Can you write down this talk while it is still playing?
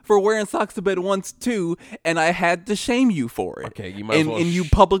for wearing socks to bed once too, and I had to shame you for it. Okay, you might as well and you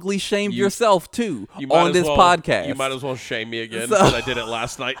publicly shamed yourself too on this podcast. You might as well shame me again because I did it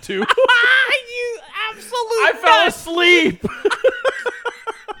last night too. You absolute I fell asleep.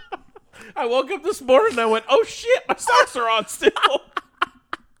 I woke up this morning and I went, oh shit, my socks are on still.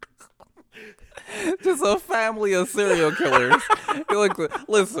 Just a family of serial killers. Like,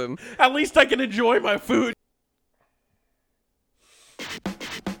 listen. At least I can enjoy my food.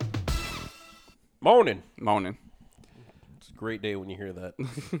 Morning. It's a great day when you hear that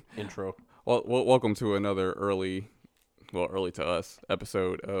intro. Well, welcome to another early to us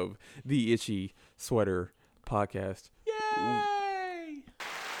episode of the Itchy Sweater Podcast. Yay!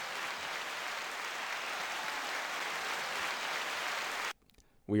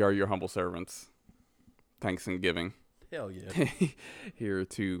 We are your humble servants. Thanks and giving. Hell yeah. Here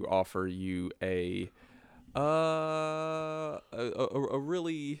to offer you a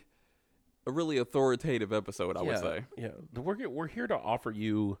really authoritative episode, I would say. Yeah. We're here to offer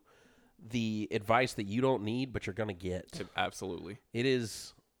you the advice that you don't need, but you're going to get. Absolutely. It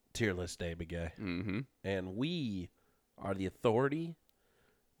is tier list day, big guy. Mm-hmm. And we are the authority.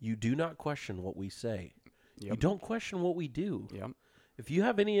 You do not question what we say. Yep. You don't question what we do. Yep. If you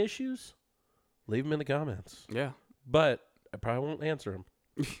have any issues, leave them in the comments. Yeah. But I probably won't answer them.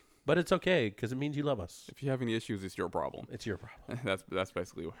 But it's okay because it means you love us. If you have any issues, it's your problem. It's your problem. That's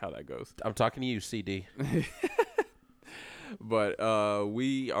basically how that goes. I'm talking to you, CD. But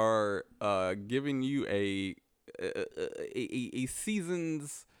we are giving you a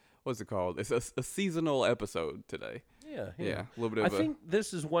season's, what's it called? It's a seasonal episode today. Yeah. A little bit of I think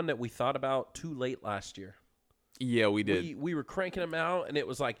this is one that we thought about too late last year. Yeah, we did. We were cranking them out, and it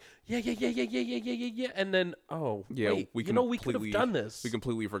was like, yeah. And then, wait, we could have done this. We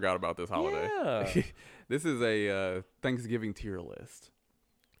completely forgot about this holiday. Yeah. This is a Thanksgiving tier list.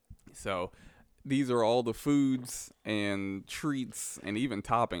 So these are all the foods and treats and even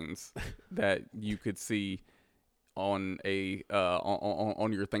toppings that you could see on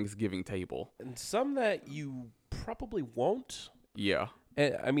on your Thanksgiving table. And some that you probably won't. Yeah.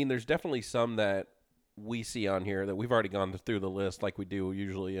 I mean, there's definitely some that we see on here that we've already gone through the list like we do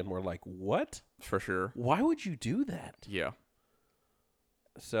usually, and we're like, what? For sure. Why would you do that? Yeah.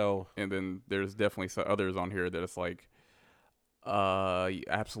 So. And then there's definitely some others on here that it's like,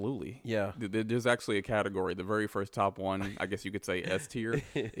 absolutely. Yeah. There's actually a category. The very first top one, I guess you could say S tier,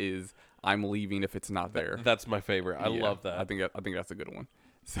 is I'm leaving if it's not there. That's my favorite. I love that. I think that's a good one.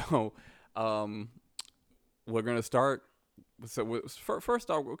 So, we're gonna start. So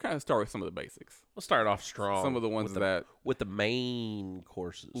first off, we'll kind of start with some of the basics. We'll start off strong. Some of the ones with the main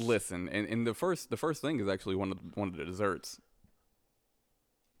courses. Listen, and the first thing is actually one of the desserts.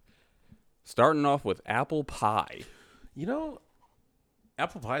 Starting off with apple pie. You know,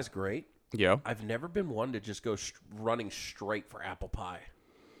 apple pie is great. Yeah. I've never been one to just go running straight for apple pie.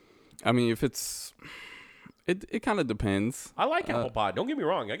 I mean, if it's, it kind of depends. I like apple pie. Don't get me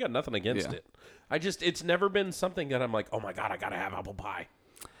wrong. I got nothing against it. it's never been something that I'm like, oh my God, I got to have apple pie.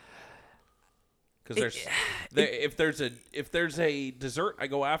 Because if there's a dessert I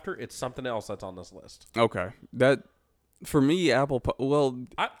go after, it's something else that's on this list. Okay. That, for me, apple pie, well.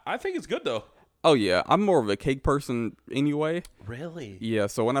 I think it's good though. Oh yeah, I'm more of a cake person anyway. Really? Yeah,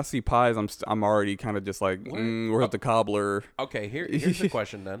 so when I see pies, I'm already kind of just like, where's the cobbler? Okay, here's the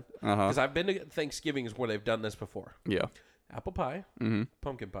question then. Because I've been to Thanksgivings where they've done this before. Yeah. Apple pie,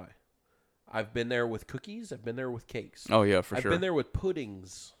 pumpkin pie. I've been there with cookies. I've been there with cakes. Oh yeah, for I've sure. been there with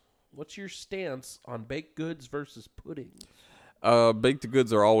puddings. What's your stance on baked goods versus puddings? Baked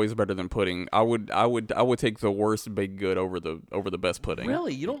goods are always better than pudding. I would take the worst baked good over the best pudding.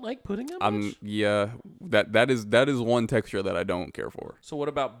 Really? You don't like pudding that much? Yeah, that is one texture that I don't care for. So what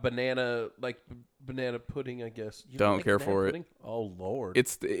about banana pudding, I guess? You don't like care banana for pudding? Oh Lord.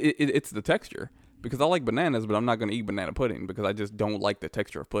 It's the texture, because I like bananas, but I'm not going to eat banana pudding because I just don't like the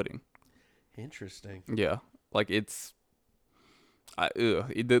texture of pudding. Interesting. Yeah. Like it's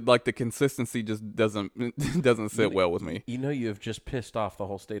the consistency just doesn't sit well with me. You know you have just pissed off the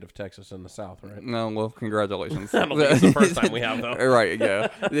whole state of Texas and the South, right? No, well, congratulations. I don't think it's the first time we have, though. Right, yeah.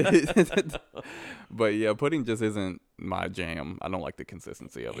 But yeah, pudding just isn't my jam. I don't like the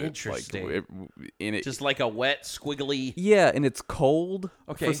consistency of it. Interesting. Like, just like a wet, squiggly. Yeah, and it's cold.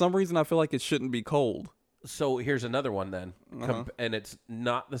 Okay. For some reason, I feel like it shouldn't be cold. So here's another one then. And it's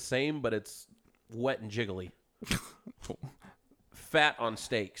not the same, but it's wet and jiggly. Fat on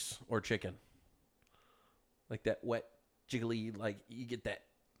steaks or chicken. Like that wet, jiggly, like you get that.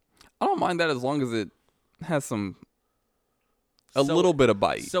 I don't mind that as long as it has a little bit of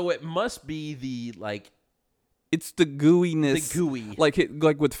bite. So it must be the like It's the gooiness. The gooey. Like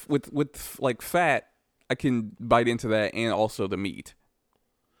with like fat, I can bite into that and also the meat.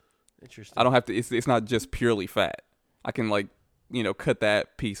 Interesting. I don't have to. It's not just purely fat. I can like cut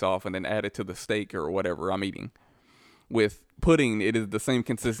that piece off and then add it to the steak or whatever I'm eating. With pudding, it is the same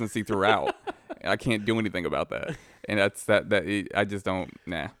consistency throughout. I can't do anything about that, and I just don't.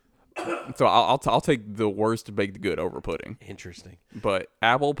 Nah. So I'll take the worst baked good over pudding. Interesting. But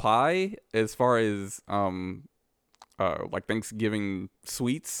apple pie, as far as like Thanksgiving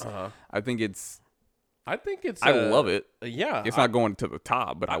sweets, I think it's. I love it. Yeah. It's not going to the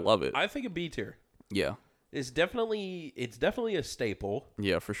top, but I love it. I think a B tier. Yeah. It's definitely a staple.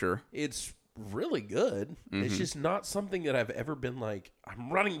 Yeah, for sure. It's really good. It's just not something that I've ever been like,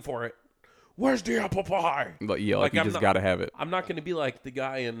 I'm running for it. Where's the apple pie? Like, yeah, like you just got to have it. I'm not going to be like the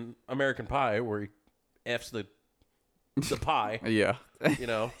guy in American Pie where he F's the pie. Yeah. I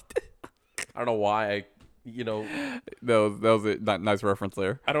don't know why that was a nice reference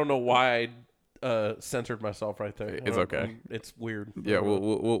there. I don't know why I censored myself right there. It's okay. It's weird. Yeah,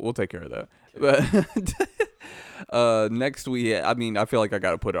 we'll take care of that. But next I feel like I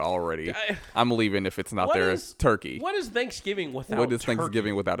got to put it already. I'm leaving if it's not there. It's turkey. What is Thanksgiving without What is turkey?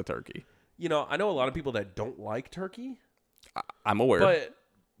 Thanksgiving without a turkey? I know a lot of people that don't like turkey. I'm aware.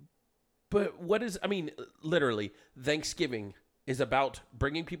 But what is, literally, Thanksgiving is about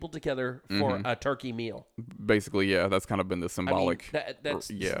bringing people together for a turkey meal. Basically, yeah, that's kind of been the symbolic.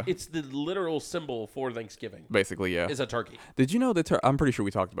 It's the literal symbol for Thanksgiving. Basically, yeah. Is a turkey. Did you know that, I'm pretty sure we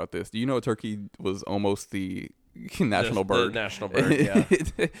talked about this. Do you know a turkey was almost the national bird? The national bird, yeah.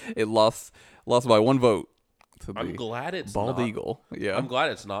 It lost by one vote to I'm glad it's bald not. eagle. Yeah. I'm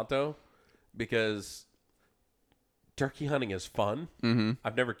glad it's not, though, because turkey hunting is fun. Mm-hmm.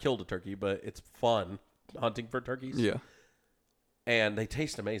 I've never killed a turkey, but it's fun hunting for turkeys. Yeah. And they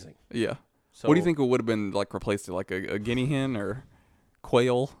taste amazing. Yeah. So, what do you think it would have been like replaced to, like a guinea hen or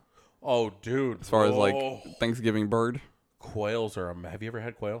quail? Oh, dude. As far as like Thanksgiving bird? Quails are have you ever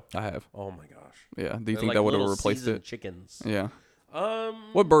had quail? I have. Oh my gosh. Yeah. Do you think that would have replaced it? Chickens. Yeah.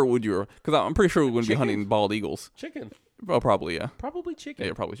 What bird would you? Because I'm pretty sure we wouldn't be hunting bald eagles. Chicken. Oh, probably, yeah. Probably chicken.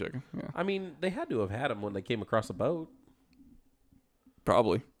 Yeah, probably chicken. Yeah. They had to have had them when they came across a boat.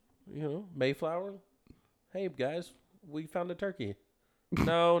 Probably. Mayflower. Hey guys, we found a turkey.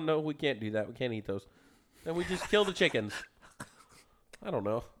 No, we can't do that. We can't eat those. And we just kill the chickens. I don't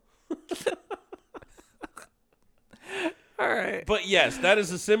know. All right. But yes, that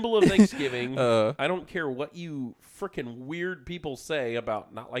is a symbol of Thanksgiving. I don't care what you freaking weird people say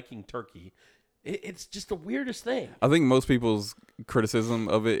about not liking turkey. It's just the weirdest thing. I think most people's criticism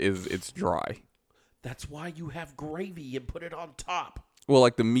of it is it's dry. That's why you have gravy and put it on top. Well,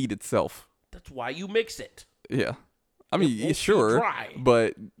 like the meat itself. That's why you mix it. Yeah. Sure. Dry.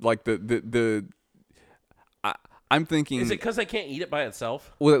 But like I'm thinking. Is it because I can't eat it by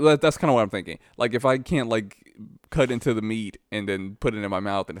itself? Well, that's kind of what I'm thinking. Like if I can't like cut into the meat and then put it in my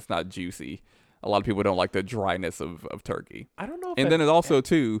mouth and it's not juicy. A lot of people don't like the dryness of turkey. I don't know. And then it also,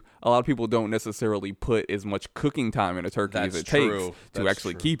 too, a lot of people don't necessarily put as much cooking time in a turkey as it takes to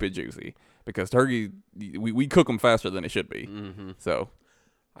actually keep it juicy. Because turkey, we cook them faster than it should be. Mm-hmm. So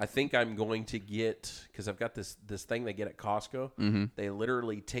I think I'm going to get, because I've got this thing they get at Costco. Mm-hmm. They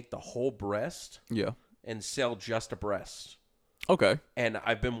literally take the whole breast and sell just a breast. Okay. And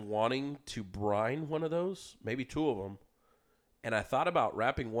I've been wanting to brine one of those, maybe two of them. And I thought about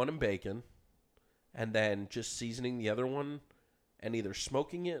wrapping one in bacon and then just seasoning the other one and either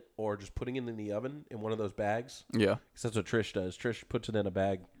smoking it or just putting it in the oven in one of those bags. Yeah. Because that's what Trish does. Trish puts it in a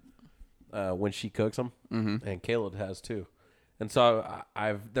bag when she cooks them. Mm-hmm. And Caleb has too. And so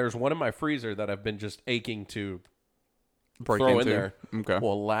there's one in my freezer that I've been just aching to throw in there. Okay.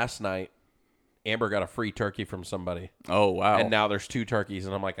 Well, last night, Amber got a free turkey from somebody. Oh, wow. And now there's 2 turkeys,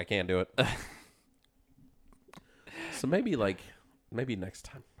 and I'm like, I can't do it. So maybe next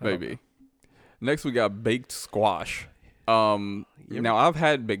time. Maybe. Next, we got baked squash. Now, I've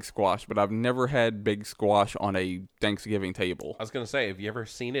had baked squash, but I've never had baked squash on a Thanksgiving table. I was going to say, have you ever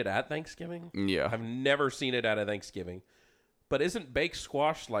seen it at Thanksgiving? Yeah. I've never seen it at a Thanksgiving. But isn't baked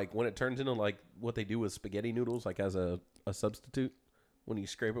squash like when it turns into like what they do with spaghetti noodles, like as a substitute? When you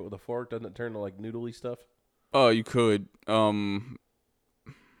scrape it with a fork, doesn't it turn to like noodly stuff? Oh, you could.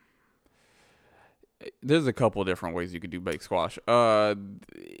 There's a couple of different ways you could do baked squash.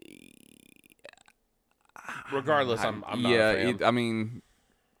 Regardless, I'm not a fan.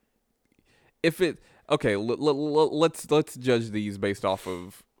 If it okay, let's judge these based off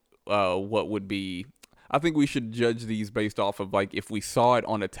of what would be. I think we should judge these based off of like if we saw it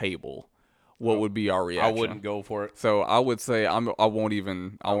on a table, what would be our reaction? I wouldn't go for it. So I would say I won't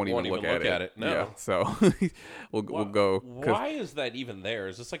even look at it. No. Yeah. So we'll go. Why is that even there?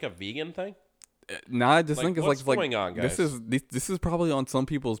 Is this like a vegan thing? Nah, I just think it's what's going on, guys? This is probably on some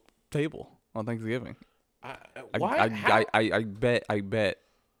people's table on Thanksgiving. Why? I bet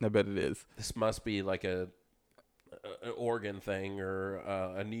it is. This must be like an Oregon thing or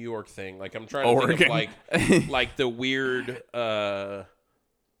a New York thing. Like I'm trying to think of like the weird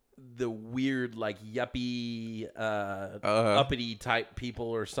like yuppie uppity type people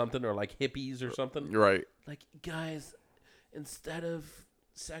or something, or like hippies or something. Right. Like, guys, instead of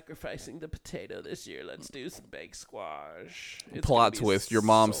sacrificing the potato this year, let's do some baked squash. Plot twist, your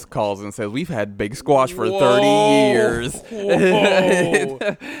mom calls and says, we've had baked squash for 30 years. Whoa.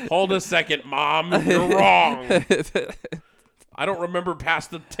 Hold a second, Mom. You're wrong. I don't remember past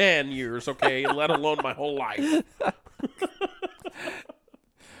the 10 years, okay, let alone my whole life.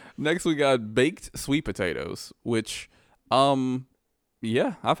 Next, we got baked sweet potatoes, which,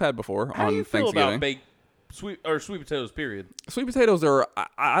 yeah, I've had before How on do you feel Thanksgiving. about baked sweet potatoes, period? Sweet potatoes are,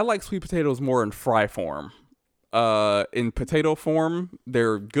 I like sweet potatoes more in fry form. In potato form,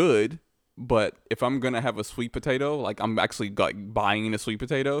 they're good, but if I'm going to have a sweet potato, like I'm actually buying a sweet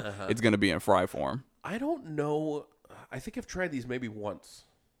potato, it's going to be in fry form. I don't know. I think I've tried these maybe once.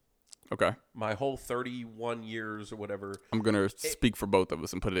 Okay. My whole 31 years or whatever. I'm going to speak for both of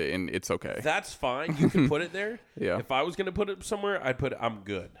us and put it in. It's okay. That's fine. You can put it there. Yeah. If I was going to put it somewhere, I'd put it, I'm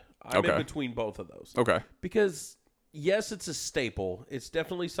good. I'm in between both of those. Okay. Because, yes, it's a staple. It's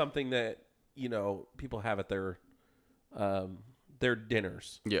definitely something that, you know, people have at their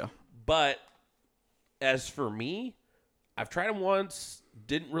dinners. Yeah. But as for me, I've tried them once,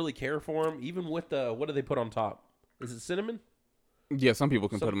 didn't really care for them, even with the, what do they put on top? Is it cinnamon? Yeah, some people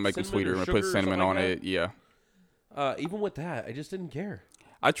can make them sweeter and put cinnamon on it. Yeah. Even with that, I just didn't care.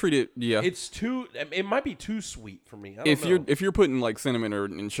 I treat it. Yeah. It might be too sweet for me. If you're putting like cinnamon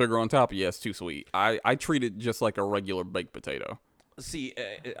and sugar on top, yes, too sweet. I treat it just like a regular baked potato. See,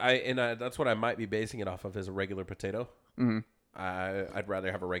 that's what I might be basing it off of, is a regular potato. Mm-hmm. I'd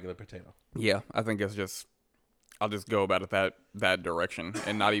rather have a regular potato. Yeah, I think I'll just go about it that direction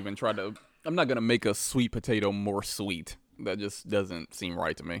and not even try to. I'm not gonna make a sweet potato more sweet. That just doesn't seem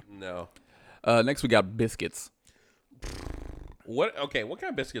right to me. No. Next, we got biscuits. What kind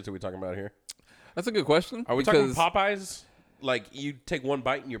of biscuits are we talking about here? That's a good question. Are we talking Popeyes? Like, you take one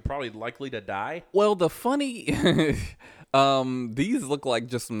bite and you're probably likely to die? Well, the funny, these look like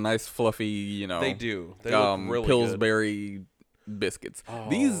just some nice fluffy, you know. They do. They look really Pillsbury biscuits. Oh,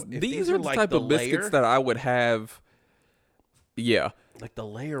 these are the like type of biscuits that I would have. Yeah. Like the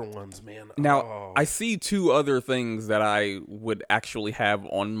layer ones, man. Now, I see two other things that I would actually have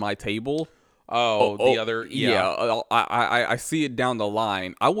on my table. The other, yeah. I see it down the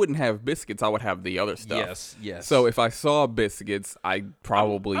line. I wouldn't have biscuits. I would have the other stuff. Yes. So if I saw biscuits, I'd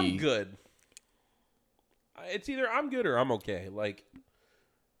probably... I'm good. It's either I'm good or I'm okay. Like,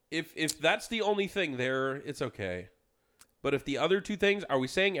 if that's the only thing there, it's okay. But if the other two things, are we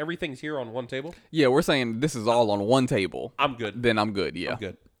saying everything's here on one table? Yeah, we're saying this is all on one table. I'm good. Then I'm good, yeah. I'm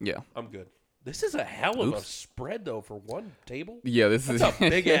good. Yeah. I'm good. This is a hell of a spread, though, for one table. Yeah, That's a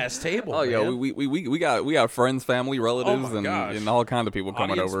big-ass table, Oh, yeah, man. we got friends, family, relatives, and all kinds of people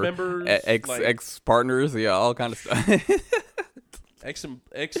coming Audience over. members, Ex-partners, yeah, all kind of stuff.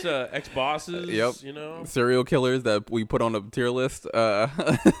 Ex-bosses, Yep. you know? Serial killers that we put on a tier list.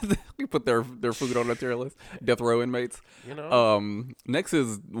 We put their food on a tier list. Death row inmates. You know? Next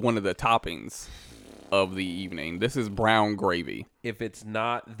is one of the toppings of the evening. This is brown gravy. If it's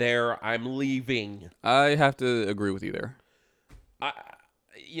not there, I'm leaving. I have to agree with you there.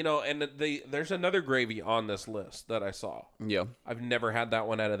 And there's another gravy on this list that I saw. Yeah. I've never had that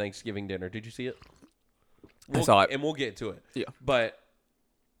one at a Thanksgiving dinner. Did you see it? I saw it. And we'll get to it. Yeah. But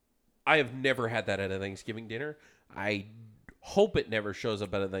I have never had that at a Thanksgiving dinner. I hope it never shows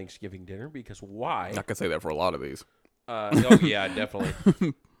up at a Thanksgiving dinner, because why? I can say that for a lot of these. Yeah,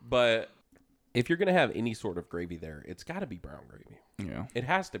 definitely. But if you're going to have any sort of gravy there, it's got to be brown gravy. Yeah. It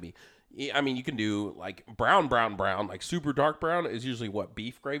has to be. I mean, you can do like brown, like super dark brown is usually what,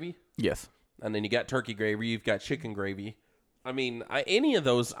 beef gravy? Yes. And then you got turkey gravy, you've got chicken gravy. I mean, any of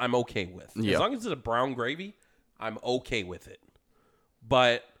those I'm okay with. Yeah. As long as it's a brown gravy, I'm okay with it.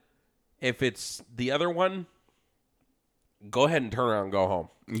 But if it's the other one, go ahead and turn around and go home.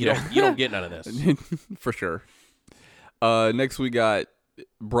 You don't get none of this. For sure. Next we got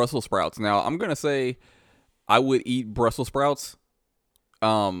Brussels sprouts. Now, I'm going to say I would eat Brussels sprouts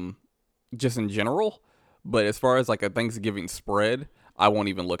just in general, but as far as like a Thanksgiving spread, I won't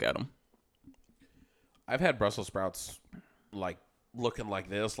even look at them. I've had Brussels sprouts like looking like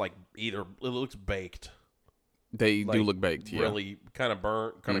this, like either it looks baked. They Like, do look baked, yeah. Really kind of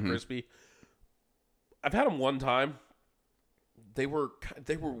burnt, kind of crispy. I've had them one time. They were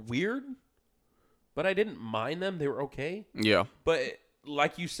weird, but I didn't mind them. They were okay. Yeah. But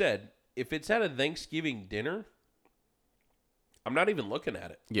like you said, if it's at a Thanksgiving dinner, I'm not even looking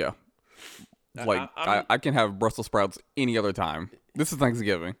at it. Yeah. Like I can have Brussels sprouts any other time. This is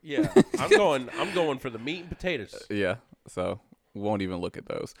Thanksgiving. Yeah, I'm going for the meat and potatoes. Yeah. So won't even look at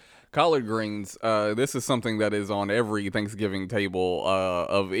those. Collard greens. This is something that is on every Thanksgiving table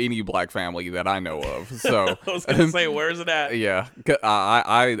of any black family that I know of. So I was gonna say, where's it at? Yeah.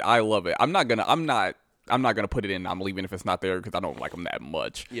 I love it. I'm not gonna put it in. I'm leaving if it's not there because I don't like them that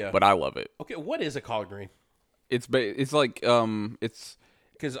much. Yeah. But I love it. Okay, what is a collard green? It's like it's.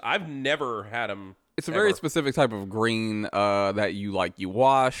 Because I've never had them. It's a very specific type of green that you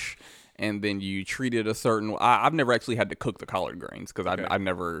wash and then you treat it a certain. I've never actually had to cook the collard greens because I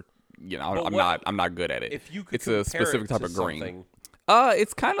never, I'm not good at it. If you could it's a specific type of green. Something,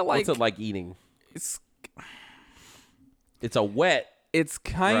 it's kind of like what's it like eating? It's a wet. It's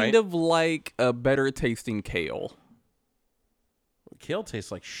kind of like a better tasting kale. Kale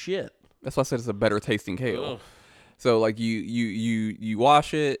tastes like shit. That's why I said it's a better tasting kale. Ugh. So like you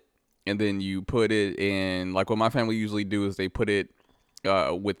wash it and then you put it in, like what my family usually do is they put it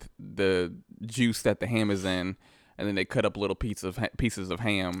with the juice that the ham is in, and then they cut up little pieces of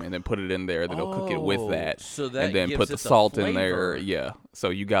ham and then put it in there. Then they'll cook it with that, so that and then gives put the it salt flavor. in there. Yeah, so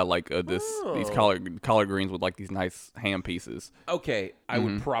you got like these collard greens with like these nice ham pieces. Okay, I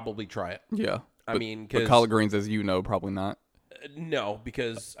would probably try it. Yeah, I mean, but collard greens, as you know, probably not. No,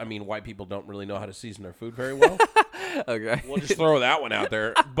 because I mean, white people don't really know how to season their food very well. Okay, We'll just throw that one out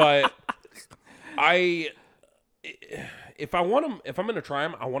there. But if I'm going to try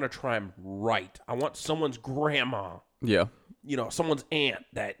them, I want to try them right. I want someone's grandma, yeah, someone's aunt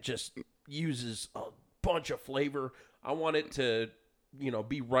that just uses a bunch of flavor. I want it to,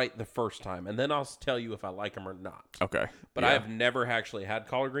 be right the first time, and then I'll tell you if I like them or not. Okay, But yeah. I have never actually had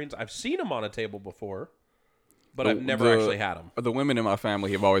collard greens. I've seen them on a table before, but I've never actually had them. The women in my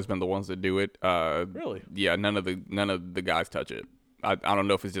family have always been the ones that do it. Really? Yeah, none of the guys touch it. I don't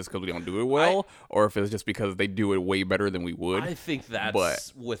know if it's just because we don't do it well, or if it's just because they do it way better than we would. I think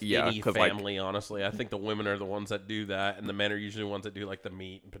that's with any 'cause, family, honestly. I think the women are the ones that do that, and the men are usually the ones that do, like, the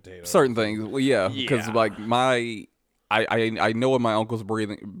meat and potatoes. Certain things. Well, yeah, because Yeah. like I know what my uncle's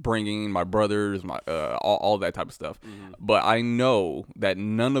bringing, my brothers, my all that type of stuff. But I know that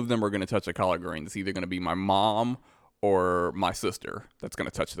none of them are going to touch a collard green. It's either going to be my mom or my sister that's going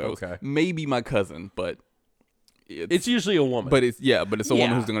to touch those. Okay. Maybe my cousin, but It's usually a woman. But it's a woman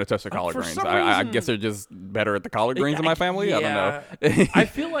Yeah. who's going to touch the collard For greens. some I reason- guess they're just better at the collard greens in my family. I don't know. I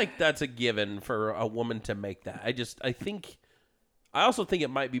feel like that's a given for a woman to make that. I also think it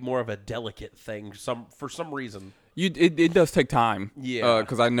might be more of a delicate thing for some reason. It does take time. Yeah.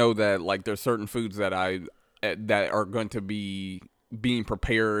 Because I know that like there's certain foods that that are going to be being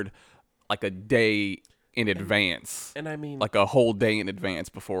prepared like a day in advance. And I mean, like a whole day in advance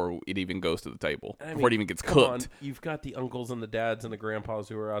before it even goes to the table. Before it even gets come cooked. on, you've got the uncles and the dads and the grandpas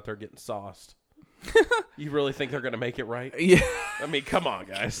who are out there getting sauced. You really think they're going to make it right? Yeah. I mean, come on,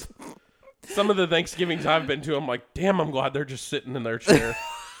 guys. Some of the Thanksgivings I've been to, I'm like, damn, I'm glad they're just sitting in their chair.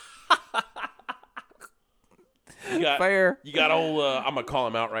 Fair. You got old, I'm going to call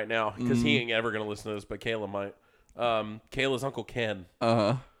him out right now because he ain't ever going to listen to this, but Kayla might. Kayla's Uncle Ken.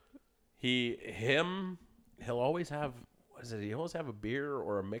 Uh-huh. He'll always have, he always have a beer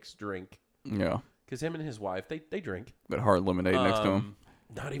or a mixed drink. Yeah. Because him and his wife, they drink. That hard lemonade next to him.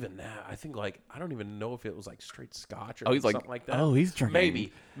 Not even that. I think I don't even know if it was like straight scotch or Oh, he's something like that. Oh, he's drinking.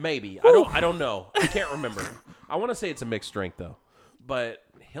 Maybe. I don't know. I can't remember. I want to say it's a mixed drink though. But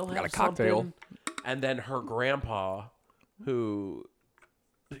he'll have a cocktail. something, and then her grandpa, who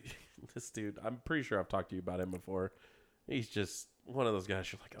this dude, I'm pretty sure I've talked to you about him before. He's just one of those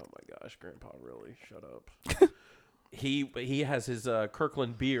guys. You're like, oh my gosh, grandpa, really? Shut up. He has his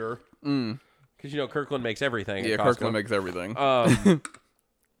Kirkland beer. Because Kirkland makes everything. Yeah, at Costco. Kirkland makes everything.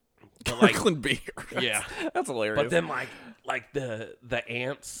 But like, Kirkland beer. yeah, That's hilarious. but then like the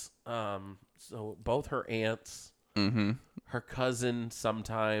aunts, so both her aunts, her cousin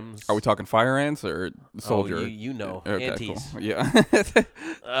sometimes. Are we talking fire ants or soldier? Oh, you know, Okay, aunties. cool.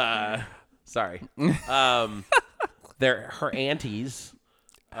 Yeah. Sorry. They're her aunties.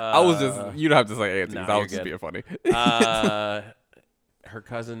 I was just, you don't have to say aunties. nah, I you're was just good. being funny. Her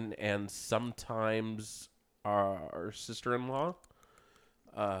cousin and sometimes our sister-in-law.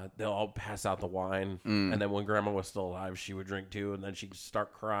 They'll all pass out the wine, and then when Grandma was still alive, she would drink too, and then she'd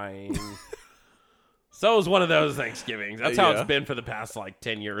start crying. So it was one of those Thanksgivings. That's how Yeah. it's been for the past,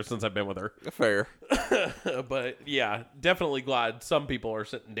 10 years since I've been with her. Fair. But, yeah, definitely glad some people are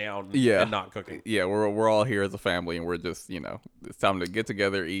sitting down Yeah. and not cooking. Yeah, we're all here as a family, and we're just, it's time to get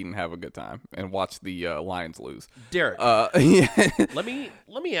together, eat, and have a good time, and watch the Lions lose. Derek, Yeah. let me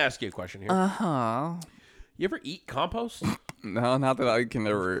ask you a question here. Uh-huh. You ever eat compost? No, not that I can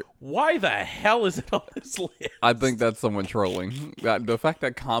ever. Why the hell is it on this list? I think that's someone trolling. The fact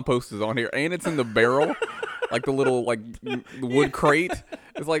that compost is on here, and it's in the barrel, like the little, wood crate.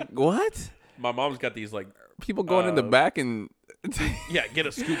 It's like, what? My mom's got these, People going in the back and... yeah, get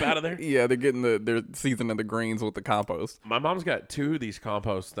a scoop out of there. Yeah, they're getting their seasoning the greens with the compost. My mom's got 2 of these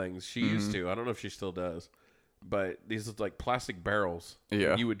compost things. She used to. I don't know if she still does. But these are like plastic barrels.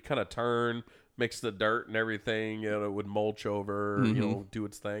 Yeah. You would kind of turn, mix the dirt and everything. It would mulch over, do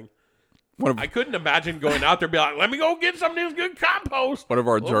its thing. I couldn't imagine going out there and be like, let me go get some of this good compost. One of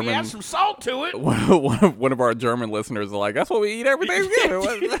our Let me add some salt to it. one of our German listeners is like, that's what we eat every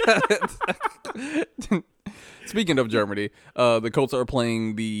Thanksgiving. Speaking of Germany, the Colts are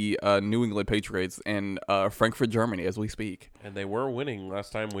playing the New England Patriots in Frankfurt, Germany, as we speak. And they were winning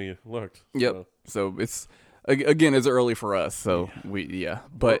last time we looked. Yep. So it's again, it's early for us. So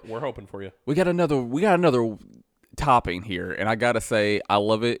but we're hoping for you. we got another topping here, and I gotta say, I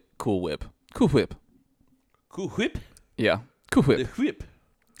love it. Cool Whip. Cool Whip. Cool Whip. Yeah. Cool The Whip. Whip.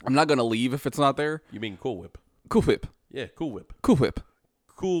 I'm not gonna leave if it's not there. You mean Cool Whip? Cool Whip. Yeah, Cool Whip. Cool Whip.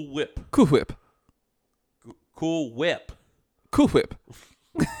 Cool Whip. Cool Whip. Cool Whip. Cool Whip.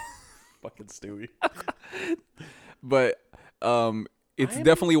 Fucking Stewie. But it's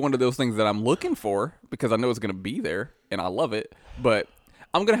definitely one of those things that I'm looking for because I know it's gonna be there and I love it. But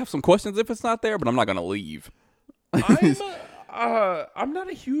I'm gonna have some questions if it's not there, but I'm not gonna leave. I'm not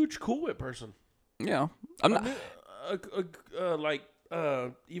a huge Cool Whip person. Yeah, I'm not.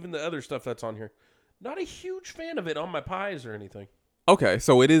 Even the other stuff that's on here. Not a huge fan of it on my pies or anything. Okay,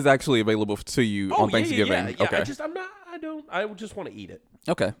 so it is actually available to you on Thanksgiving. Yeah. Okay. I just want to eat it.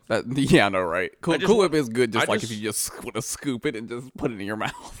 Okay. I know, right? Cool Whip is good if you just want to scoop it and just put it in your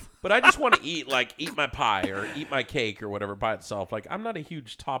mouth. But I just want to eat my pie or eat my cake or whatever by itself. I'm not a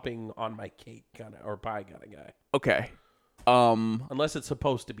huge topping on my cake kind of or pie kind of guy. Okay. Unless it's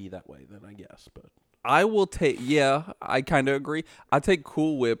supposed to be that way, then I guess. But I will take. Yeah, I kind of agree. I take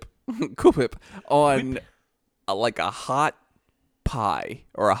Cool Whip on like a hot pie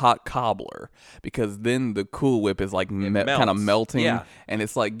or a hot cobbler because then the Cool Whip is like kind of melting and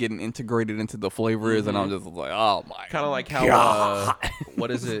it's like getting integrated into the flavors and I'm just like, oh my kind of like how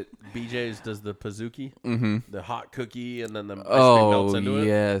what is it, BJ's does the Pizookie, the hot cookie and then the ice cream melts into it.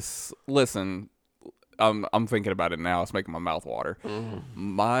 Yes, listen, I'm thinking about it now. It's making my mouth water.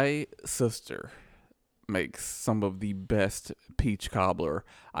 My sister makes some of the best peach cobbler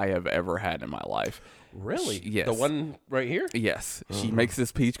I have ever had in my life. Really? Yes. The one right here? Yes. She makes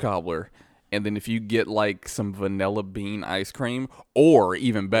this peach cobbler, and then if you get like some vanilla bean ice cream, or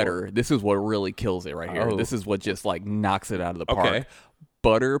even better, this is what really kills it right here. Oh. This is what just like knocks it out of the park. Okay.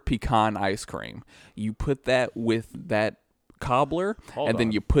 Butter pecan ice cream. You put that with that cobbler,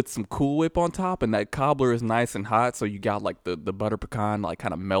 then you put some Cool Whip on top, and that cobbler is nice and hot, so you got like the butter pecan like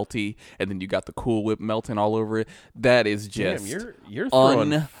kind of melty, and then you got the Cool Whip melting all over it. That is just you're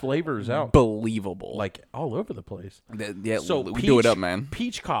throwing flavors out believable, like all over the place. Yeah, so we do it up, man.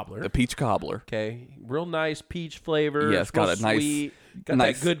 Peach cobbler, the peach cobbler. Okay, real nice peach flavor. Yeah, it's got a sweet. Got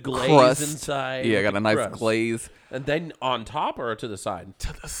nice that good glaze crust inside. Yeah, got a nice crust. glaze. And then on top or to the side?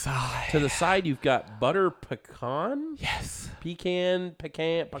 To the side. To the side, you've got butter pecan. Yes. Pecan,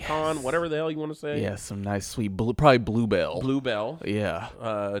 whatever the hell you want to say. Yeah, some nice sweet probably bluebell. Bluebell.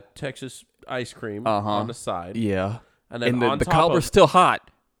 Yeah. Texas ice cream Uh-huh. on the side. Yeah. And then the cobbler's still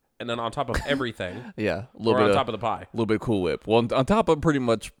hot. And then on top of everything. Yeah. On top of the pie. A little bit of Cool Whip. Well, on top of pretty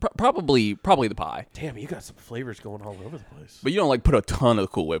much, probably the pie. Damn, you got some flavors going all over the place. But you don't like put a ton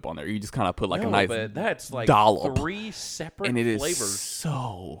of Cool Whip on there. You just kind of put like a nice but that's like dollop. 3 separate and it flavors. is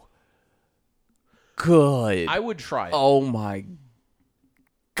so good. I would try it. Oh my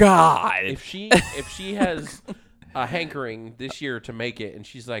God. If she has a hankering this year to make it and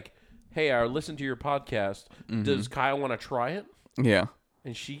she's like, hey, I listened to your podcast. Does Kyle want to try it? Yeah.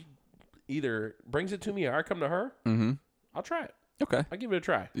 And she either brings it to me or I come to her, I'll try it. Okay. I'll give it a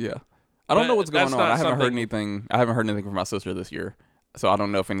try. Yeah. I don't know what's going that's on. not I haven't heard something- anything. I haven't heard anything from my sister this year. So I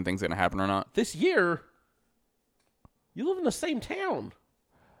don't know if anything's going to happen or not. This year, you live in the same town.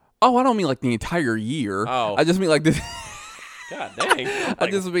 Oh, I don't mean like the entire year. Oh. I just mean like this. God dang. I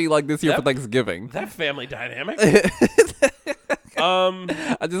just mean like this year for Thanksgiving. That family dynamic.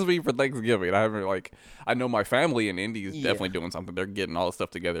 I just mean for Thanksgiving. I haven't I know my family in Indy is definitely doing something. They're getting all the stuff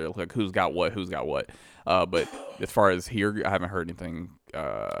together, like who's got what. But as far as here, I haven't heard anything.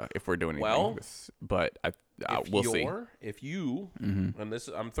 If we're doing anything, Well, but we'll see. If you, and this,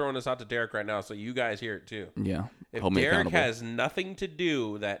 I'm throwing this out to Derek right now, so you guys hear it too. Yeah. If Derek has nothing to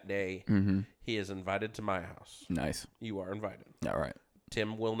do that day, he is invited to my house. Nice. You are invited. All right.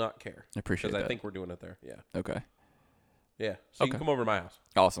 Tim will not care. I appreciate that. Because I think we're doing it there. Yeah. Okay. Yeah. So you can come over to my house.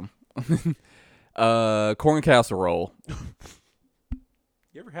 Awesome. Corn casserole.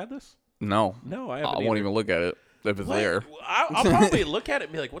 You ever had this? No. No, I haven't. I won't even look at it if it's there. I'll probably look at it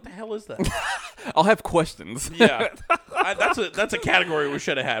and be like, "What the hell is that?" I'll have questions. Yeah. That's a category we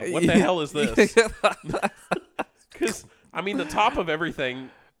should have had. What the hell is this? Because I mean, the top of everything.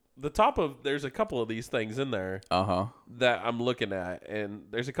 There's a couple of these things in there that I'm looking at, and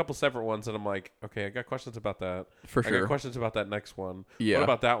there's a couple separate ones that I'm like, okay, I got questions about that. For sure. I got questions about that next one. Yeah. What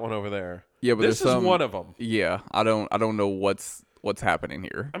about that one over there? Yeah, but this is one of them. Yeah, I don't know what's happening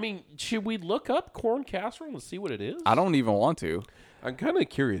here. I mean, should we look up corn casserole and see what it is? I don't even want to. I'm kind of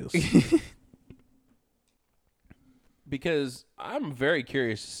curious. Because I'm very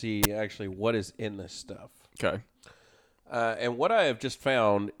curious to see actually what is in this stuff. Okay. And what I have just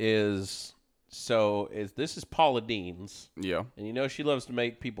found is this is Paula Dean's. Yeah. And you know she loves to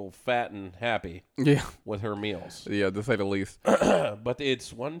make people fat and happy. Yeah. With her meals. Yeah, to say the least. But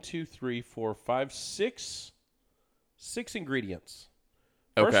it's 1, 2, 3, 4, 5, 6 ingredients.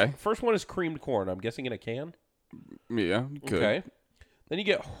 First one is creamed corn. I'm guessing in a can. Yeah. Good. Okay. Then you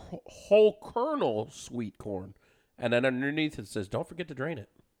get whole kernel sweet corn, and then underneath it says, "Don't forget to drain it."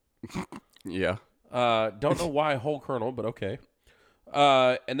 Yeah. Don't know why whole kernel, but okay.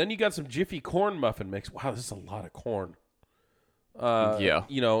 And then you got some Jiffy corn muffin mix. Wow, this is a lot of corn. Yeah.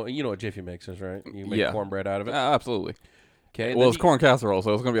 You know what Jiffy mix is, right? You make cornbread out of it. Absolutely. Okay. Well, it's corn casserole,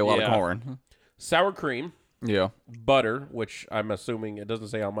 so it's gonna be a lot of corn. Sour cream. Yeah. Butter, which I'm assuming it doesn't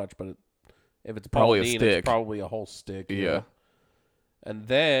say how much, but if it's probably a stick, it's probably a whole stick. Yeah. And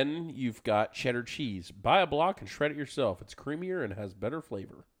then you've got cheddar cheese. Buy a block and shred it yourself. It's creamier and has better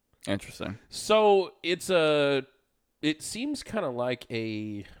flavor. Interesting. So it seems kind of like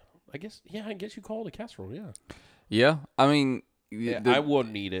I guess you call it a casserole. Yeah. Yeah. I mean, I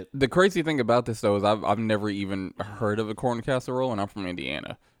wouldn't eat it. The crazy thing about this though is I've never even heard of a corn casserole, and I'm from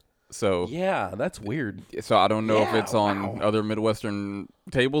Indiana. So yeah, that's weird. So I don't know if it's on other Midwestern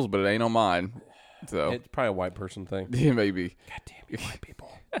tables, but it ain't on mine. So it's probably a white person thing. Yeah, maybe. God damn you, white people.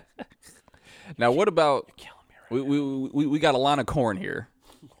 Now, what about? You're killing me right we got a line of corn here.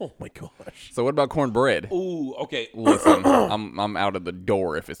 Oh my gosh. So what about cornbread? Ooh, okay. Listen, I'm out of the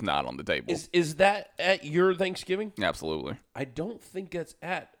door if it's not on the table. Is that at your Thanksgiving? Absolutely. I don't think that's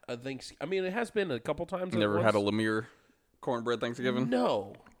at a Thanksgiving. I mean, it has been a couple times. Never had a Lemire cornbread Thanksgiving?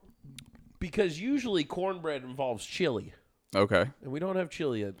 No. Because usually cornbread involves chili. Okay. And we don't have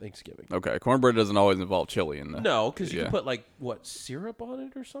chili at Thanksgiving. Okay. Cornbread doesn't always involve chili in there. No, because you can put syrup on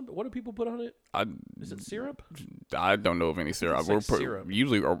it or something? What do people put on it? Is it syrup? I don't know of any syrup. Syrup.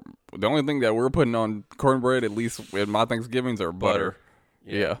 Usually, the only thing that we're putting on cornbread, at least in my Thanksgivings, are butter.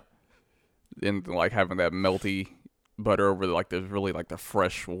 Yeah. And having that melty butter over the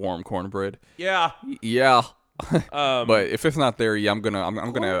fresh, warm cornbread. Yeah. Yeah. But if it's not there, yeah,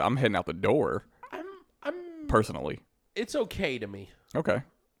 I'm heading out the door. I'm personally. It's okay to me. Okay.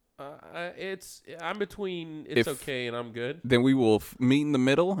 I'm between it's okay and I'm good. Then we will meet in the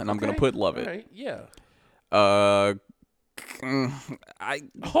middle, and I'm gonna put love it. Right, yeah. Guess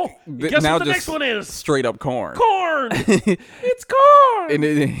what the next one is? Straight up corn. Corn. It's corn. And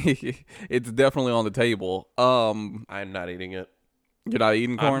it's definitely on the table. I'm not eating it. You're not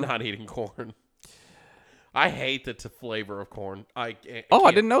eating corn? I'm not eating corn. I hate the flavor of corn. I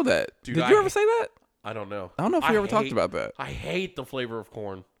didn't know that. Dude, Did you ever say that? I don't know. I don't know if you ever talked about that. I hate the flavor of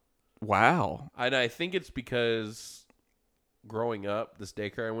corn. Wow. And I think it's because growing up, this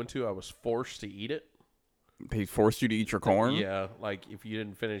daycare I went to, I was forced to eat it. They forced you to eat your corn? Yeah. Like, if you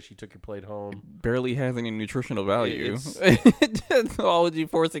didn't finish, you took your plate home. Barely has any nutritional value. Why would you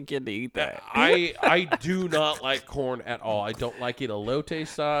force a kid to eat that? I do not like corn at all. I don't like it elote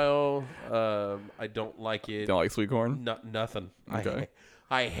style. I don't like it. Don't like sweet corn? Nothing. Okay.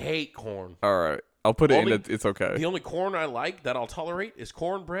 I hate corn. All right. I'll put it in. It's okay. The only corn I like that I'll tolerate is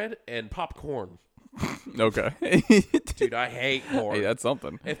cornbread and popcorn. Okay. Dude, I hate corn. Hey, that's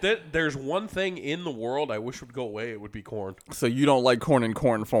something. If there's one thing in the world I wish would go away, it would be corn. So you don't like corn in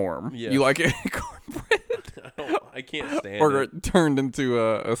corn form? Yeah. You like it in cornbread? I can't stand it. Or it turned into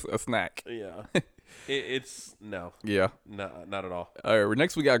a snack. Yeah. It's no. Yeah. No, not at all. All right,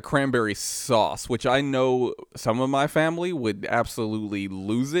 next we got cranberry sauce, which I know some of my family would absolutely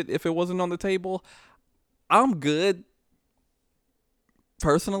lose it if it wasn't on the table. I'm good,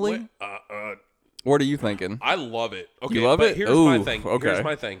 personally. What are you thinking? I love it. Okay, You love but it? Here's Ooh, my thing. okay. Here's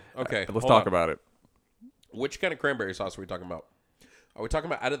my thing. Okay, Let's talk about it. Which kind of cranberry sauce are we talking about? Are we talking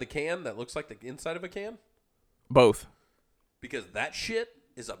about out of the can that looks like the inside of a can? Both. Because that shit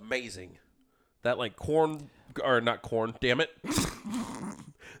is amazing. That like corn, or not corn, damn it.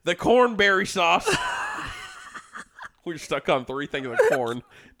 The cornberry sauce. We're stuck on 3 things of corn.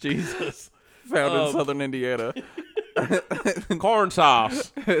 Jesus. Found in southern Indiana. Corn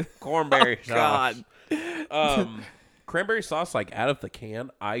sauce. Cornberry God. sauce. Cranberry sauce, like out of the can,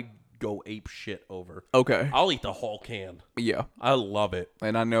 I go ape shit over. Okay. I'll eat the whole can. Yeah. I love it.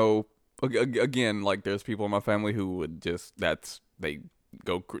 And I know, again, like there's people in my family who would just, they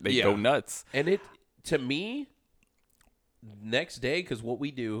go nuts. And it, to me, next day, because what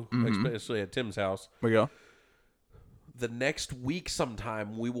we do, especially at Tim's house, We go. the next week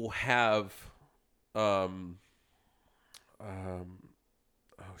sometime we will have, oh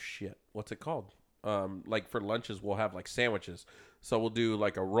shit, what's it called? Like for lunches we'll have like sandwiches. So we'll do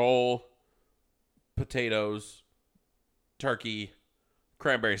like a roll, potatoes, turkey,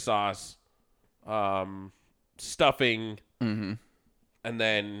 cranberry sauce, stuffing, Mm-hmm. and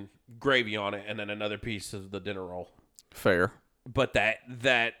then gravy on it, and then another piece of the dinner roll. Fair. But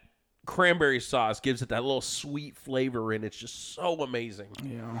that cranberry sauce gives it that little sweet flavor, and it's just so amazing.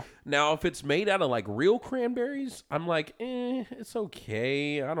 Yeah. Now, if it's made out of like real cranberries, I'm like, it's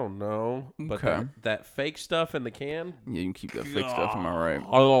okay. I don't know. But Okay. that fake stuff in the can, Yeah, you can keep that fake stuff. Am I right?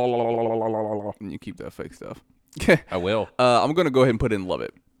 You keep that fake stuff. I will. I'm gonna go ahead and put in love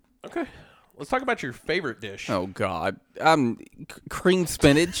it. Okay. Let's talk about your favorite dish. Oh God, cream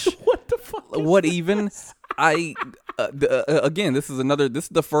spinach. What the fuck? What even? Again, this is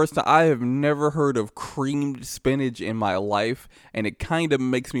the first time I have never heard of creamed spinach in my life, and it kind of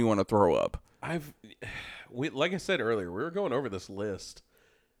makes me want to throw up. Like I said earlier, we were going over this list,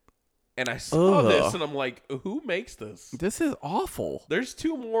 and I saw this, and I'm like, who makes this? This is awful. There's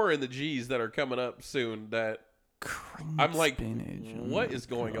 2 more in the G's that are coming up soon that Creamed I'm like, spinach. what is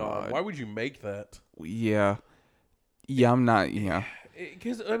going on? Why would you make that? Yeah, I'm not. Yeah,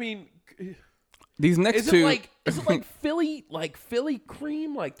 Because I mean, these next is two. it like Philly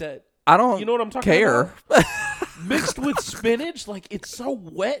cream like that? I don't. You know what I'm talking care. about? Mixed with spinach, like it's so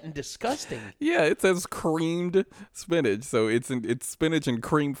wet and disgusting. Yeah, it says creamed spinach, so it's spinach in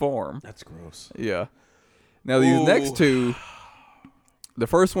cream form. That's gross. Yeah. Now these next two, the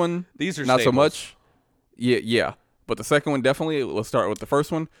first one, These are not so staples. much. Yeah. But the second one, definitely. Let's start with the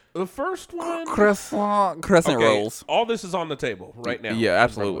first one. The first one, Crescent okay, rolls. all this is on the table right now. Yeah,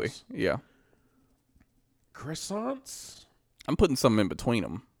 absolutely. Yeah. Croissants. I'm putting something in between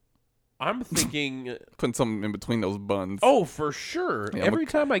them. I'm thinking. Putting something in between those buns. Oh, for sure. Yeah, Every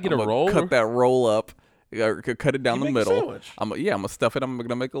time I get a I'm gonna roll, cut that roll up. Cut it down You the make a middle. sandwich. I'm gonna stuff it. I'm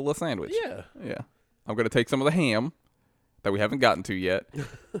gonna make a little sandwich. Yeah. I'm gonna take some of the ham that we haven't gotten to yet,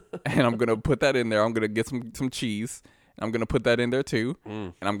 and I'm gonna put that in there. I'm gonna get some cheese, and I'm gonna put that in there too,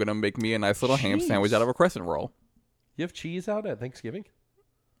 and I'm gonna make me a nice little ham sandwich out of a crescent roll. You have cheese out at Thanksgiving?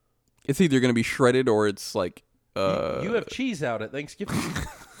 It's either gonna be shredded or it's like You have cheese out at Thanksgiving?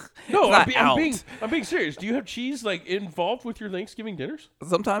 No, It's I'm not being serious. Do you have cheese like involved with your Thanksgiving dinners?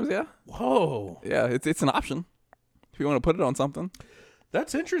 sometimes, yeah, Whoa, it's an option if you want to put it on something.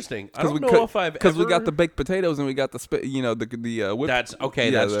 that's interesting. I don't know if I've because we got the baked potatoes and we got the whipped. That's okay.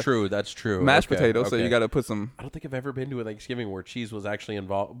 yeah, That's true. That's true. mashed Okay, potatoes. So okay. you got to put some. I don't think I've ever been to a Thanksgiving where cheese was actually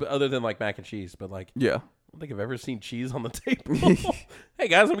involved, but other than like mac and cheese. But like, Yeah. I don't think I've ever seen cheese on the table. Hey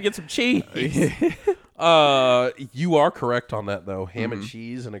guys, let me get some cheese. You are correct on that though. Ham and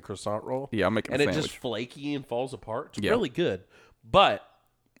cheese and a croissant roll. Yeah, I'm making and a it sandwich. just flaky and falls apart. It's Yeah. really good, but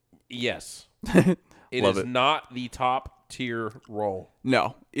yes, it Love is it. not the top tier roll.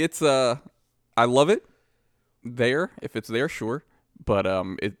 No, it's I love it. If it's there, sure, but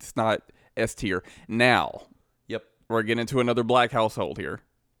it's not S tier. Now Yep. we're getting into another black household here.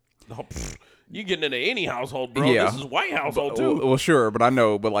 Oh, you getting into any household, bro? Yeah. This is white household too. Well, sure, but I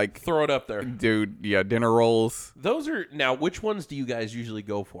know, but like, Throw it up there. dude, yeah, dinner rolls. Those are now. Which ones do you guys usually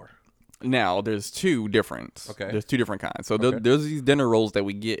go for? Now there's two different. Okay. There's two different kinds. So Okay. there's these dinner rolls that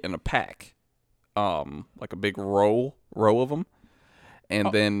we get in a pack, like a big row of them, and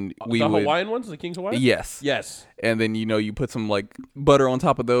then we the would. Hawaiian ones, the King's Hawaiian. Yes. Yes. And then you put some like butter on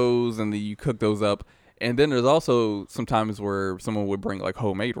top of those, and then you cook those up. And then there's also sometimes where someone would bring like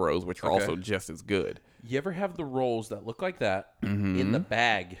homemade rolls, which are Okay. also just as good. You ever have the rolls that look like that in the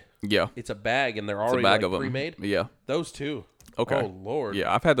bag? Yeah. It's a bag, and they're It's a already bag like of them. pre-made. Yeah. Those two. Okay. Oh Lord.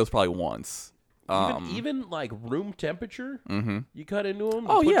 Yeah, I've had those probably once. Even like room temperature, Mm-hmm. you cut into them.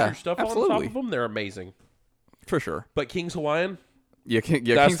 Oh, put yeah, your stuff on absolutely. top of them. They're amazing. For sure. But King's Hawaiian, Yeah, That's King's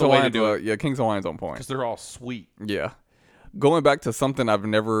the way to Hawaiian's, do it. yeah, King's Hawaiian's on point. because they're all sweet. Yeah. Going back to something I've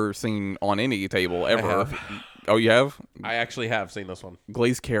never seen on any table ever. have. Oh, you have? I actually have seen this one.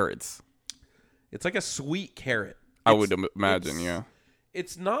 Glazed carrots. It's like a sweet carrot. I would imagine, it's- yeah.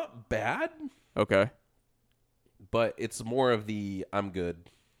 It's not bad, Okay. but it's more of the I'm good.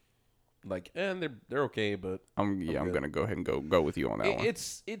 Like, and they're okay, but I'm good. gonna go ahead and go with you on that one.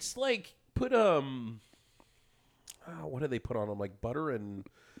 it's like put what do they put on them? Like butter and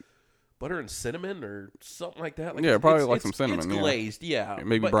cinnamon or something like that. Like Yeah, probably like it's, some cinnamon, It's yeah. glazed, yeah.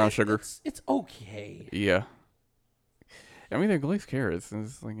 Maybe but brown sugar. It's okay. Yeah. I mean, they're glazed carrots.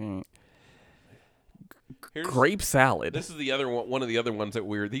 It's like grape salad. This is the other one of the other ones that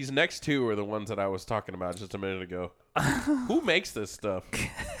we're. These next two are the ones that I was talking about just a minute ago. Who makes this stuff?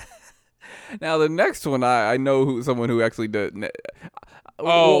 Now the next one, I know someone who actually does. I'm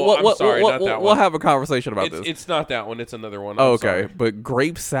sorry, not that We'll one. have a conversation about this. It's not that one. It's another one. Oh, I'm okay, sorry. but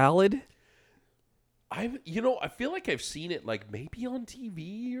grape salad. I feel like I've seen it like maybe on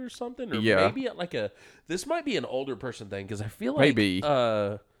TV or something, or Yeah. maybe at like a. This might be an older person thing because I feel like Maybe.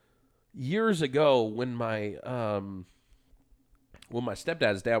 Years ago when my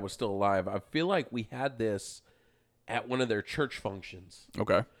stepdad's dad was still alive, I feel like we had this at one of their church functions,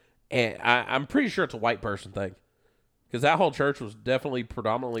 Okay. and I'm pretty sure it's a white person thing because that whole church was definitely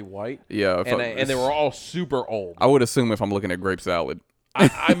predominantly white. Yeah, and they were all super old. I would assume if I'm looking at grape salad.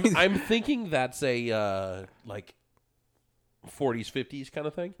 I'm thinking that's a like 40s 50s kind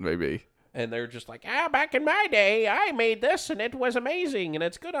of thing. Maybe. And they're just like, back in my day, I made this and it was amazing and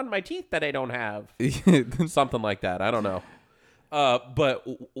it's good on my teeth that I don't have. Something like that. I don't know. But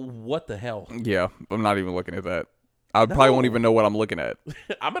what the hell? Yeah, I'm not even looking at that. I probably won't even know what I'm looking at.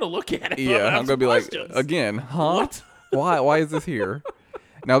 I'm gonna look at it. Yeah, I'm gonna be questions. like, again, huh? What? Why is this here?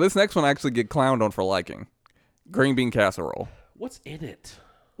 Now this next one I actually get clowned on for liking. Green bean casserole. What's in it?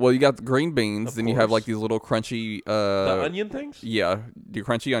 Well, you got the green beans, Of then you have course. like these little crunchy The onion things? yeah, the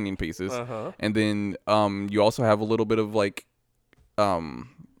crunchy onion pieces. Uh-huh. And then you also have a little bit of like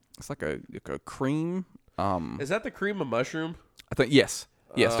it's like a cream. Is that the cream of mushroom? I think yes.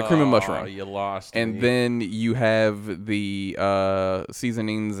 Yes, the cream of mushroom. Oh, you lost And me. then you have the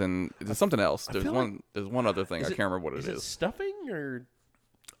seasonings and there's something else. There's feel one there's one other thing. I Is can't remember what is it it is. stuffing or?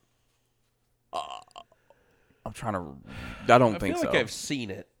 I'm trying to I don't I think feel so. like I've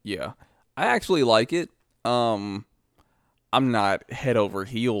seen it. Yeah. I actually like it. I'm not head over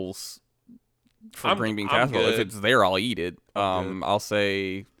heels for green bean I'm casserole. If good. it's there, I'll eat it. I'm I'll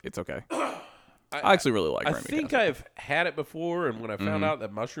say it's okay. I actually really like I green bean think casserole. I've had it before, and when I found out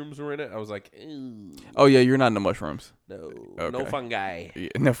that mushrooms were in it, I was like, ew, Oh yeah, you're not into mushrooms. no, Okay. no fungi. Yeah,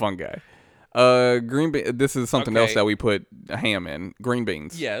 no fun guy. Green bean. This is something else Okay. that we put ham in. Green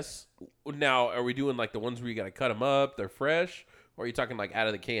beans. Yes. Now, are we doing like the ones where you got to cut them up? They're fresh, or are you talking like out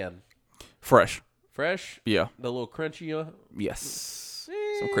of the can? Fresh. Fresh, Yeah. the little crunchy. Yes.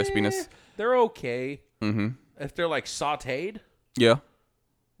 Some crispiness. They're okay Mm-hmm. if they're like sautéed, Yeah.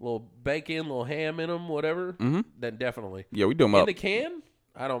 little bacon, little ham in them, whatever. Mm-hmm. Then definitely Yeah, we do them in up. the can.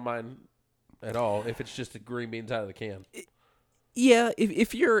 I don't mind at all if it's just the green beans out of the can. Yeah,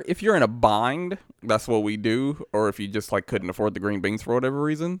 if you're in a bind, that's what we do. Or if you just like couldn't afford the green beans for whatever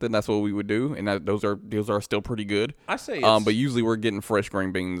reason, then that's what we would do. And those are still pretty good. I say, it's, But usually we're getting fresh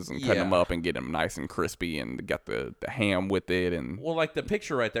green beans and cutting them Yeah. up and getting them nice and crispy and got the ham with it and well, like the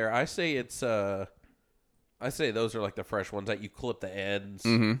picture right there. I say it's. I say those are like the fresh ones that you clip the ends,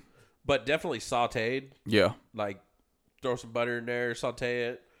 mm-hmm. but definitely sautéed. Yeah. Like throw some butter in there, saute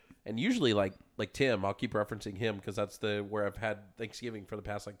it, and usually like Tim, I'll keep referencing him because that's where I've had Thanksgiving for the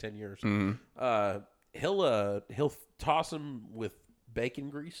past like 10 years. Mm-hmm. He'll toss them with bacon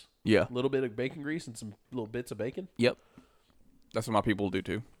grease, Yeah. a little bit of bacon grease and some little bits of bacon. Yep. That's what my people do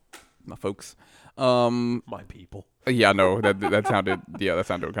too. My folks. My people. Yeah, no, that sounded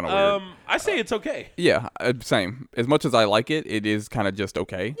kind of weird. I say it's okay. Yeah, same. As much as I like it, it is kind of just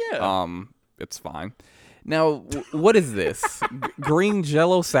okay. Yeah. It's fine. Now, what is this? Green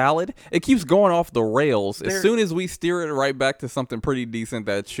Jello salad? It keeps going off the rails. As soon as we steer it right back to something pretty decent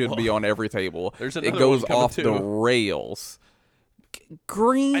that should be on every table, There's it another goes one coming off too. the rails.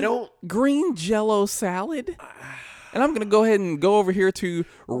 Green Jello salad? And I'm gonna go ahead and go over here to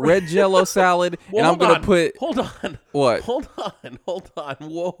red Jello salad, Well, and I'm gonna put Hold on. what? Hold on.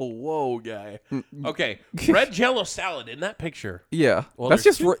 Whoa, guy. Okay, red Jello salad in that picture. Yeah, Well, that's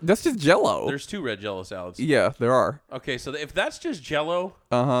there's just Jello. There's 2 red Jello salads. Yeah, there are. Okay, so if that's just Jello,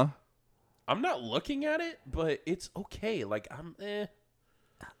 Uh-huh. I'm not looking at it, but it's okay. Like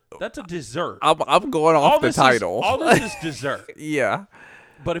that's a dessert. I'm going off the title. All this is dessert. Yeah.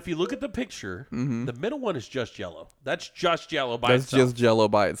 But if you look at the picture, the middle one is just Jello. That's just Jello by That's itself. just Jello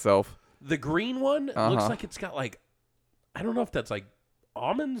by itself. The green one looks like it's got like, I don't know if that's like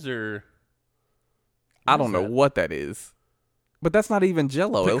almonds or. I don't know what that is, but that's not even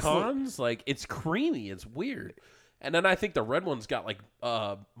Jello. Pecans, like it's creamy. It's weird. And then I think the red one's got like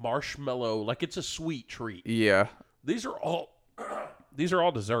marshmallow, like it's a sweet treat. Yeah. These are all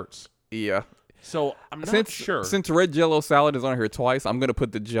desserts. Yeah. So I'm not sure. Since red Jello salad is on here twice, I'm gonna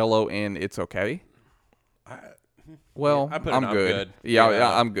put the Jello in. It's okay. I'm good.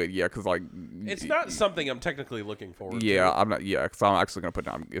 Yeah, I'm good. Yeah, because like it's not something I'm technically looking forward to. Yeah, I'm not. Yeah, because I'm actually gonna put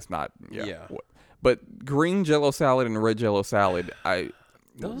down. It's not. Yeah. Yeah. But green Jello salad and red Jello salad,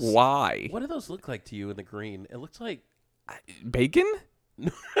 why? What do those look like to you in the green? It looks like bacon.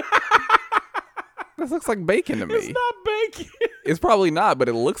 This looks like bacon to me. It's not bacon. It's probably not, but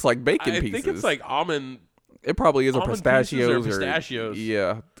it looks like bacon pieces. I think it's like almond. It probably is a pistachios. Pistachios.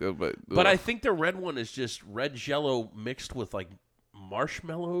 Yeah, but I think the red one is just red Jello mixed with like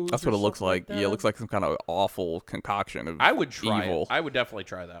marshmallows. That's what it looks like. Yeah, it looks like some kind of awful concoction of I would try evil. it. I would definitely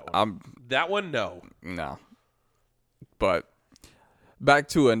try that one. That one, no. But back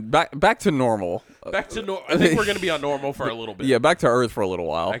to normal. Back to normal. I think we're going to be on normal for a little bit. Yeah, back to Earth for a little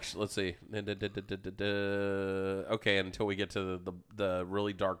while. Actually, let's see. Okay, until we get to the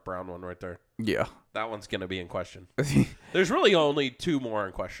really dark brown one right there. Yeah. That one's going to be in question. There's really only 2 more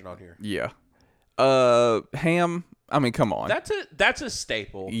in question on here. Yeah. Ham. I mean, come on. That's a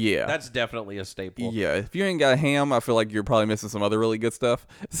staple. Yeah. That's definitely a staple. Yeah. If you ain't got ham, I feel like you're probably missing some other really good stuff.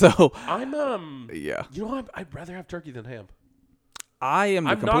 So yeah. You know, I'd rather have turkey than ham. I am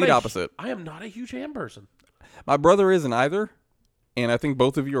the complete opposite. I am not a huge ham person. My brother isn't either, and I think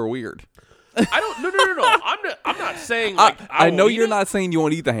both of you are weird. No. I'm not saying like I know you're not saying you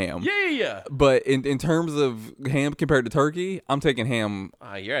won't eat the ham. Yeah. But in terms of ham compared to turkey, I'm taking ham.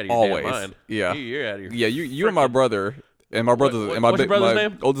 You're out of your always. Damn mind. Yeah, you're out of your. Yeah, you and my brother, and my brother's what's your brother's my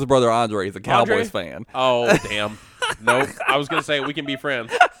name? oldest brother Andre is a Cowboys fan. Oh damn! Nope. I was gonna say we can be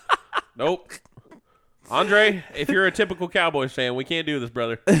friends. Nope. Andre, if you're a typical Cowboys fan, we can't do this,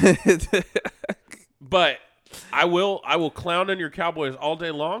 brother. But I will clown on your Cowboys all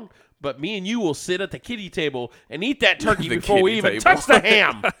day long. But me and you will sit at the kiddie table and eat that turkey before we even touch the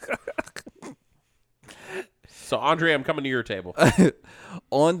ham. So, Andre, I'm coming to your table.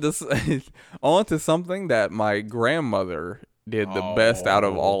 on to something that my grandmother did the best out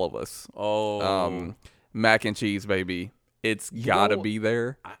of all of us. Mac and cheese, baby. It's gotta be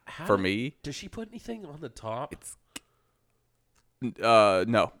there for me. Does she put anything on the top?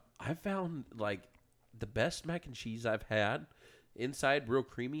 No. I found like the best mac and cheese I've had. Inside, real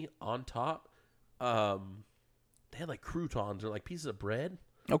creamy. On top, they had like croutons or like pieces of bread.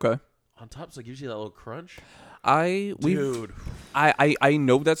 Okay. On top, so it gives you that little crunch. I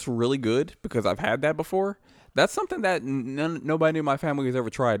know that's really good because I've had that before. That's something that nobody in my family has ever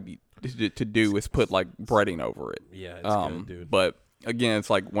tried to do is put like breading over it. Yeah, it's good, dude. But again, it's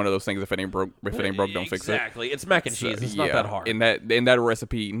like one of those things. If it ain't broke, don't fix it. Exactly. It's mac and cheese. It's not that hard. In that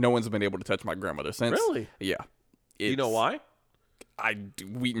recipe, no one's been able to touch my grandmother since. Really? Yeah. You know why?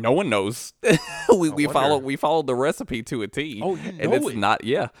 No one knows. we followed the recipe to a T. Oh, you know and it's it. not.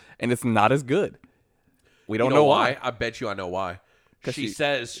 Yeah, and it's not as good. We don't know why. I bet you I know why. She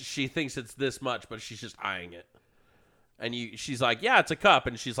says she thinks it's this much, but she's just eyeing it. And she's like, yeah, it's a cup,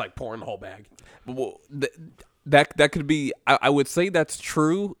 and she's like pouring the whole bag. Well, that could be. I would say that's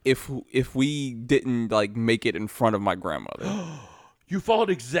true if we didn't like make it in front of my grandmother. You followed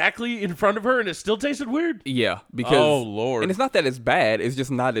exactly in front of her, and it still tasted weird. Yeah, because Lord, and it's not that it's bad. It's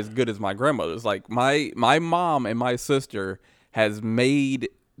just not as good as my grandmother's. Like my mom and my sister has made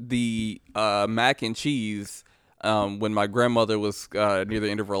the mac and cheese when my grandmother was near the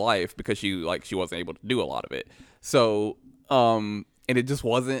end of her life because she wasn't able to do a lot of it. So and it just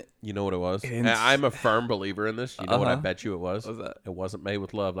wasn't. You know what it was? And I'm a firm believer in this. You know what I bet you it was? What was that? It wasn't made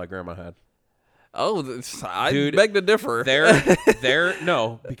with love like Grandma had. Oh, I beg to differ.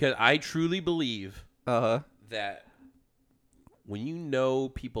 No, because I truly believe that when you know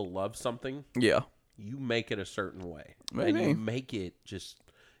people love something, you make it a certain way. Maybe. And you make it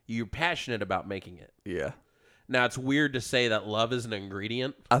you're passionate about making it. Yeah. Now, it's weird to say that love is an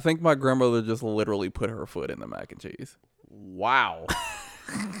ingredient. I think my grandmother just literally put her foot in the mac and cheese. Wow.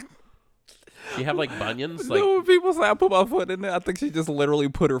 She have like bunions? Like, No, when people say I put my foot in there, I think she just literally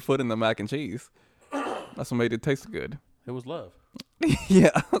put her foot in the mac and cheese. That's what made it taste good. it was love. Yeah.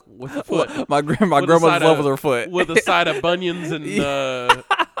 With the foot. My With a grandmother's side love of- was her foot. With a side of bunions and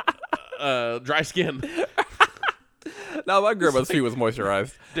dry skin. No, my grandma's feet was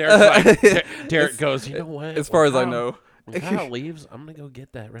moisturized. Derek goes, you know what? As far as I Kyle- know. When Kyle leaves, I'm going to go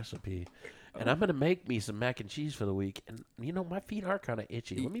get that recipe. And I'm going to make me some mac and cheese for the week. And, you know, my feet are kind of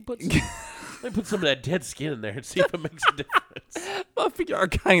itchy. Let me put some of that dead skin in there and see if it makes a difference. My feet are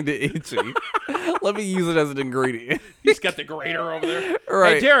kind of itchy. Let me use it as an ingredient. He's got the grater over there.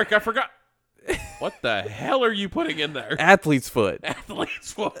 Right. Hey, Derek, I forgot. What the hell are you putting in there? Athlete's foot.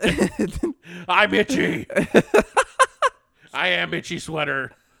 Athlete's foot. I'm itchy. I am itchy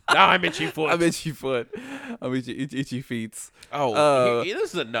sweater. Now I'm itchy foot. I'm itchy foot. I'm itchy feet. Oh,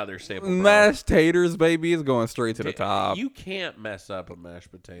 this is another staple. Bro. Mashed taters, baby, is going straight to the top. You can't mess up a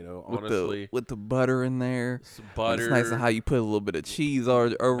mashed potato, honestly. With the butter in there. Some butter. It's nice how you put a little bit of cheese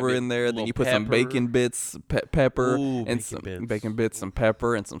over in there. Then you put some pepper. bacon bits, pepper, Ooh, and bacon some bits. bacon bits, some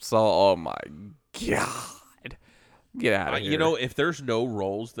pepper, and some salt. Oh my god! Get out of here. You know, if there's no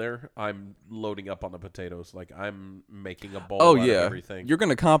rolls there, I'm loading up on the potatoes. Like, I'm making a bowl oh out yeah, of everything. you're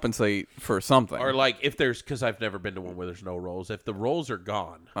gonna compensate for something. Or, like, if there's... Because I've never been to one where there's no rolls. If the rolls are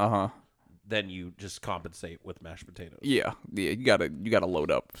gone, then you just compensate with mashed potatoes. Yeah. You gotta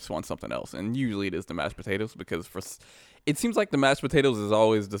load up on something else, and usually it is the mashed potatoes because it seems like the mashed potatoes is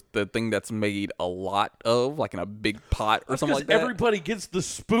always the thing that's made a lot of, like in a big pot or something like that. Everybody gets the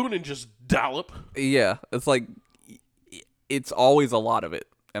spoon and just dollop. Yeah, it's like it's always a lot of it,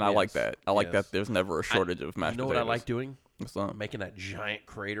 and I like Yes. that. I like Yes. that. There's never a shortage of mashed You know potatoes. what I like doing? What's that? Making that giant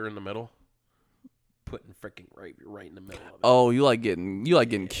crater in the middle. Putting freaking gravy right in the middle of it. Oh, you like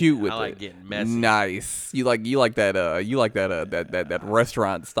getting cute with I it. like getting messy. Nice. You like that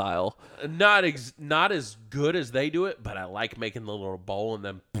restaurant style. Not as good as they do it, but I like making the little bowl and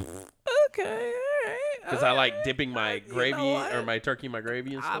then Okay. because I like dipping my gravy what? or my turkey in my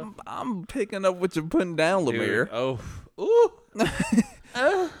gravy and stuff. I'm picking up what you're putting down, Dude, Lemire.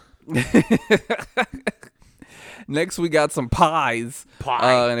 Next, we got some pies.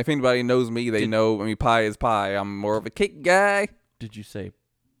 Pie. And if anybody knows me, they know. I mean, pie is pie. I'm more of a cake guy. Did you say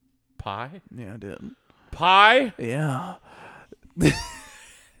pie? Yeah, I did. Pie? Yeah.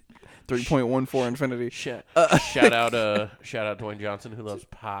 3.14 infinity. Shout out Dwayne Johnson who loves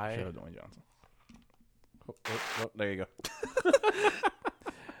pie. Shout out Dwayne Johnson. Oh, there you go.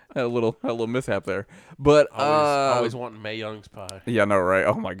 Had a little mishap there, but Always wanting Mae Young's pie. yeah, no, right?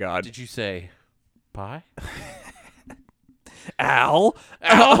 Oh my God, Did you say pie? Al.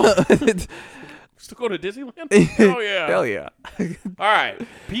 Still go to Disneyland? Oh yeah. Hell yeah. All right.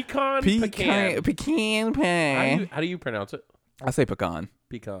 Pecan. Pecan pie. How do you pronounce it? I say pecan.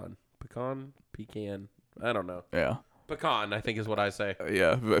 Pecan. I don't know. Yeah. Pecan, I think is what I say.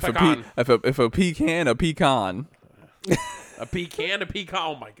 Yeah. Pecan. If a pecan, a pecan. A pecan.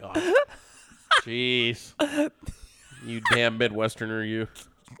 Oh my god. Jeez. You damn Midwesterner, you.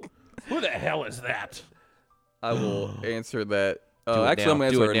 Who the hell is that? I will answer that. Do it Actually, now. I'm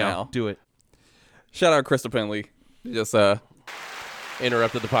gonna Do answer it it now. now. Do it. Shout out Crystal Penley. Just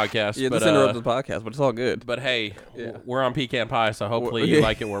Interrupted the podcast. yeah, but, this interrupted the podcast, but it's all good. But hey, Yeah. we're on pecan pie, so hopefully you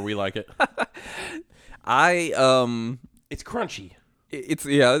like it where we like it. It's crunchy.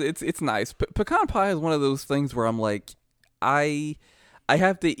 It's nice. Pecan pie is one of those things where I'm like, I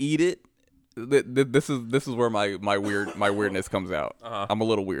have to eat it. This is where my weirdness comes out. Uh-huh. I'm a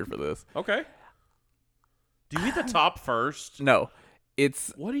little weird for this. Okay. Do you eat the top first? No,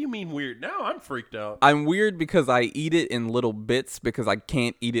 it's What do you mean weird? Now I'm freaked out. I'm weird because I eat it in little bits because I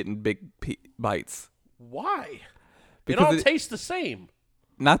can't eat it in big bites. Why? Because it all tastes the same.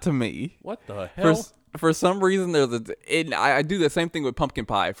 Not to me. What the hell? For some reason, I do the same thing with pumpkin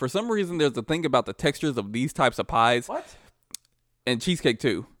pie. For some reason, there's a thing about the textures of these types of pies. What? And cheesecake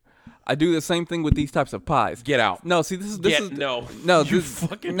too. I do the same thing with these types of pies. Get out. No, see, No.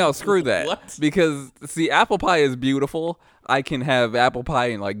 Screw that. What? Because see, apple pie is beautiful. I can have apple pie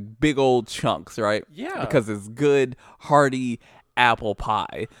in like big old chunks, right? Yeah. Because it's good, hearty apple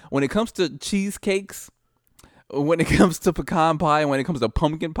pie. When it comes to cheesecakes, when it comes to pecan pie, when it comes to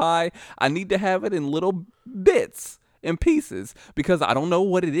pumpkin pie, I need to have it in little bits and pieces because I don't know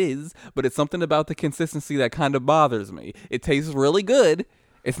what it is, but it's something about the consistency that kind of bothers me. It tastes really good.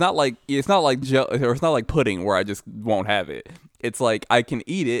 It's not like gel, or it's not like pudding where I just won't have it. It's like I can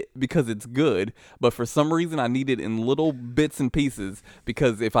eat it because it's good, but for some reason I need it in little bits and pieces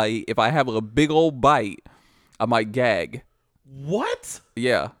because if I have a big old bite, I might gag. What?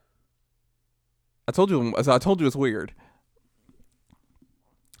 Yeah. I told you it's weird.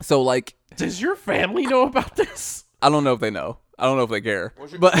 So, like... Does your family know about this? I don't know if they know. I don't know if they care.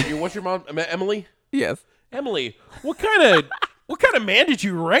 What's your mom, Emily? Yes. Emily, what kind of man did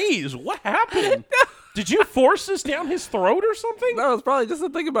you raise? What happened? Did you force this down his throat or something? No, it's probably just a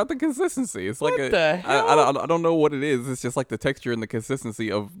thing about the consistency. It's like the hell? I don't know what it is. It's just like the texture and the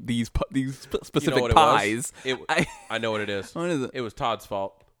consistency of these specific what pies. I know what it is. What is it? It was Todd's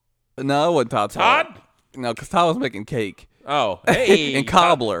fault. No, it wasn't Todd's Todd? fault. No, because Todd was making cake. Oh, hey. And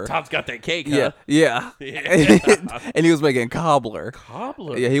cobbler. Todd's got that cake, huh? Yeah. And he was making cobbler.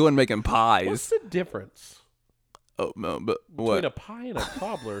 Cobbler? Yeah, he wasn't making pies. What's the difference Oh, no, but between what? a pie and a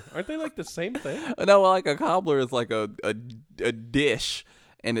cobbler? Aren't they like the same thing? No, like a cobbler is like a dish,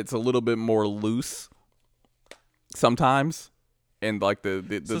 and it's a little bit more loose sometimes, and like the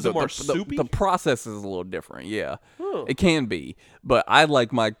more soupy? the process is a little different. Yeah, Huh. it can be, but I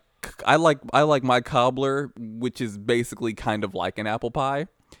like my cobbler, which is basically kind of like an apple pie.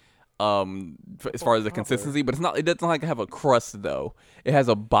 As far as the consistency, but it doesn't like have a crust though. It has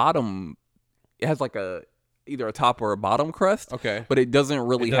a bottom. It has like either a top or a bottom crust. Okay. But it doesn't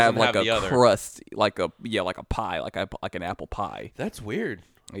really have like have the a other. crust, like a pie, like an apple pie. That's weird.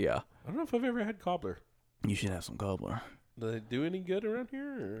 Yeah. I don't know if I've ever had cobbler. You should have some cobbler. Do they do any good around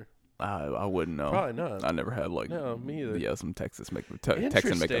here? I wouldn't know. Probably not. I never had No, me either. Yeah, some Texan make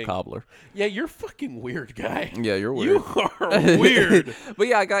a cobbler. Yeah, you're fucking weird, guy. Yeah, you're weird. You are weird. But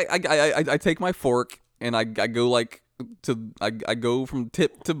yeah, I take my fork and I go I go from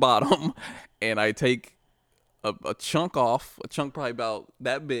tip to bottom, and I take a chunk off, a chunk probably about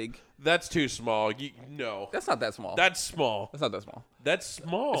that big. That's too small. No. That's not that small. That's small. That's not that small. That's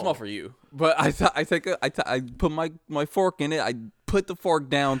small. It's small for you. But I put my fork in it. I put the fork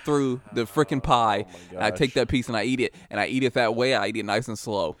down through the freaking pie. And I take that piece and I eat it. And I eat it that way. I eat it nice and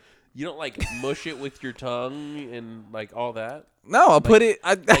slow. You don't like mush it with your tongue and like all that? No, put it.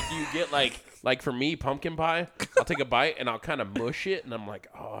 Like you get like for me, pumpkin pie, I'll take a bite and I'll kind of mush it and I'm like,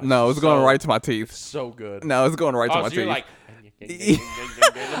 oh. No, it's going right to my teeth. So good. No, it's going right to my so teeth. You're like,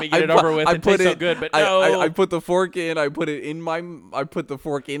 let me get it over with. It tastes so good, but no. I put the fork in. I put the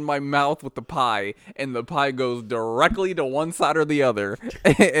fork in my mouth with the pie, and the pie goes directly to one side or the other,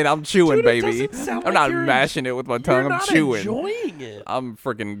 and I'm chewing, Dude, baby. I'm not mashing it with my tongue. I'm chewing. Enjoying it. I'm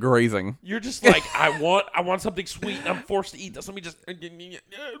freaking grazing. You're just like, I want something sweet. And I'm forced to eat this. Let me just.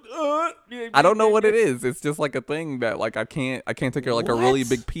 I don't know what it is. It's just like a thing that like I can't take like a really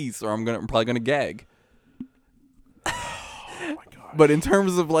big piece, or I'm probably gonna gag. But in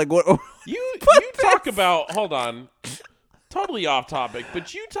terms of like what you talk about, hold on, totally off topic,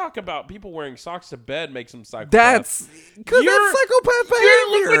 but you talk about people wearing socks to bed makes them psychopaths. That's because that's psychopath behavior.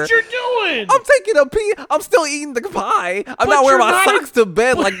 Look what you're doing. I'm taking a pee. I'm still eating the pie. I'm not wearing my socks to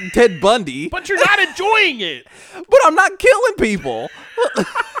bed like Ted Bundy. But you're not enjoying it. But I'm not killing people.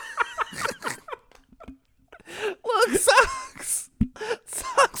 Look, socks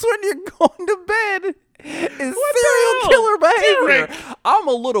when you're going to bed. Is serial killer behavior. Derek. I'm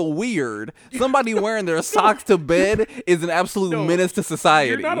a little weird. Somebody wearing their socks to bed is an absolute menace to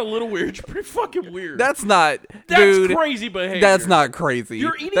society. You're not a little weird. You're pretty fucking weird. That's not, That's dude. crazy behavior. That's not crazy.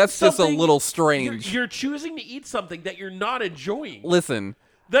 You're eating that's just a something- little strange. You're choosing to eat something that you're not enjoying. Listen.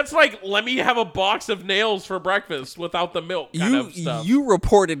 That's like, let me have a box of nails for breakfast without the milk kind of stuff. You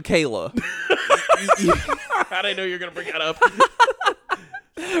reported Kayla. I didn't know you were going to bring that up.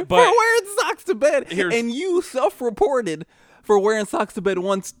 For wearing socks to bed. Here's- And you self-reported for wearing socks to bed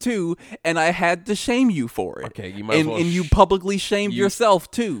once too, and I had to shame you for it. Okay, you might as well and you publicly shamed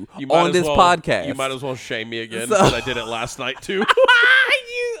yourself too on this podcast. You might as well shame me again because I did it last night too.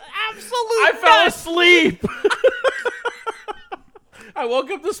 You absolutely I fell asleep. I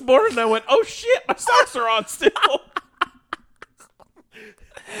woke up this morning and I went, oh shit, my socks are on still.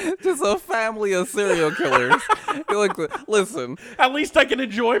 Just a family of serial killers. Like, listen. At least I can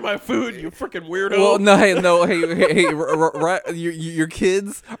enjoy my food, you freaking weirdo. Well, hey, your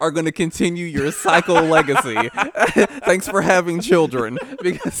kids are going to continue your psycho legacy. Thanks for having children,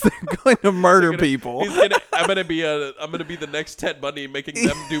 because they're going to murder people. I'm gonna be the next Ted Bundy, making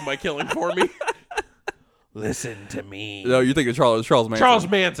them do my killing for me. Listen to me. No, you're thinking Charles Manson. Charles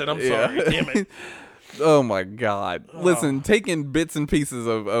Manson. I'm sorry. Damn it. Oh my God! Listen, taking bits and pieces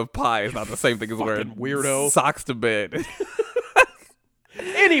of pie is not the same thing as wearing weirdo socks to bed.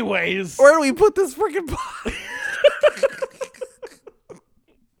 Anyways, where do we put this freaking pie?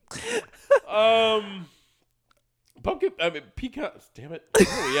 Pumpkin. I mean, pecans. Damn it.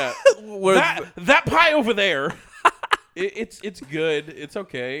 Oh yeah. That pie over there. It's good. It's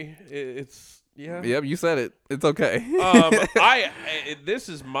okay. It's Yeah. Yep, you said it. It's okay. This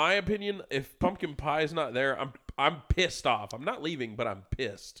is my opinion. If pumpkin pie is not there, I'm pissed off. I'm not leaving, but I'm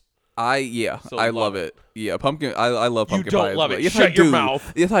pissed. I love it. Yeah, pumpkin. I love pumpkin You don't pie. love as well. it. Yes, Shut I do. your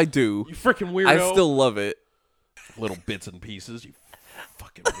mouth. Yes, I do. You freaking weirdo. I still love it. Little bits and pieces. You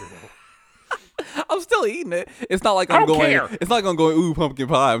fucking weirdo. I'm still eating it. It's not like I I'm don't going. care. It's not like I'm going. Ooh, pumpkin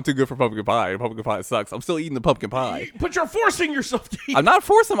pie. I'm too good for pumpkin pie. Pumpkin pie sucks. I'm still eating the pumpkin pie. But you're forcing yourself to eat. I'm not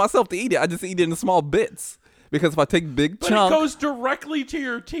forcing myself to eat it. I just eat it in small bits because if I take big But chunk, it goes directly to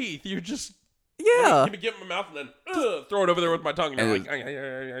your teeth. You're just Let me get in my mouth and then throw it over there with my tongue. And you're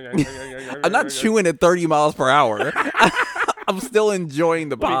like, I'm not chewing at 30 miles per hour. I'm still enjoying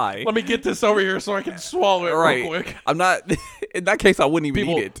the pie. Let me get this over here so I can swallow it real quick. I'm not. In that case, I wouldn't even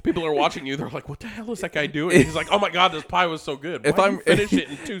eat it. People are watching you. They're like, "What the hell is that guy doing?" He's like, "Oh my god, this pie was so good. Why did you finish it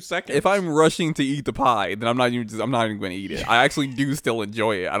in 2 seconds?" If I'm rushing to eat the pie, then I'm not even going to eat it. I actually do still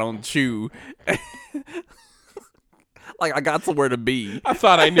enjoy it. I don't chew. Like I got somewhere to be. I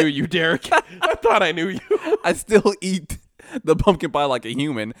thought I knew you, Derek. I thought I knew you. I still eat the pumpkin pie like a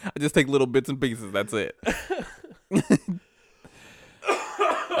human. I just take little bits and pieces. That's it.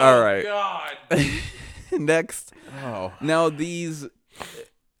 All right. God. Next. Oh. Now these,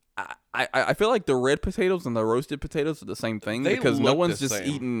 I feel like the red potatoes and the roasted potatoes are the same thing because no one's just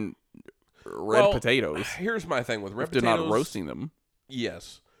eating red potatoes. Here's my thing with red potatoes. They're not roasting them.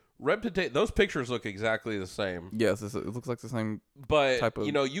 Yes. Red potato. Those pictures look exactly the same. Yes, it looks like the same. But type of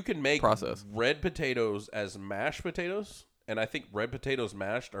you can make red potatoes as mashed potatoes, and I think red potatoes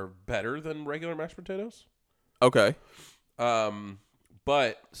mashed are better than regular mashed potatoes. Okay.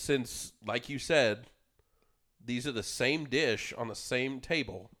 But since, like you said, these are the same dish on the same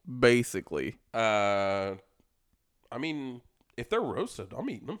table, basically. I mean, if they're roasted, I'm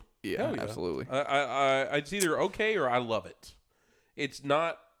eating them. Yeah, absolutely. It's either okay or I love it. It's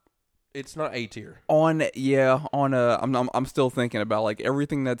not A tier. I'm still thinking about like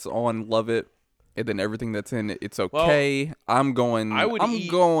everything that's on Love It, and then everything that's in It's Okay. Well, I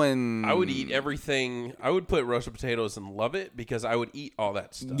would eat everything. I would put roasted potatoes and Love It because I would eat all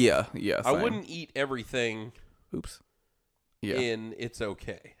that stuff. Yeah. I wouldn't eat everything. Oops. Yeah. In It's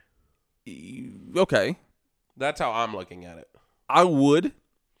Okay. Okay. That's how I'm looking at it. I would.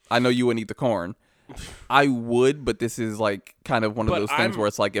 I know you wouldn't eat the corn. I would, but this is like kind of one of those things where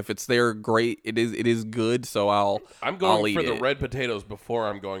it's like if it's there, great. It is good. So I'm going for the red potatoes before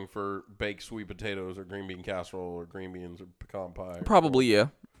I'm going for baked sweet potatoes or green bean casserole or green beans or pecan pie. Probably, yeah.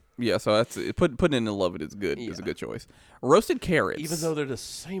 Yeah, so that's it. Putting in the Love It is good. Yeah. It's a good choice. Roasted carrots, even though they're the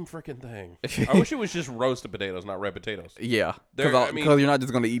same freaking thing. I wish it was just roasted potatoes, not red potatoes. Yeah, because you're not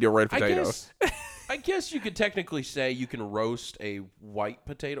just going to eat a red potato. I guess you could technically say you can roast a white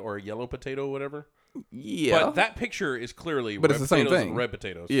potato or a yellow potato, or whatever. Yeah, but that picture is clearly but it's the same thing. And red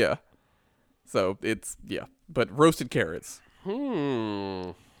potatoes. Yeah, so but roasted carrots.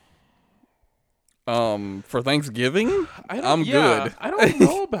 For Thanksgiving, I'm good. I don't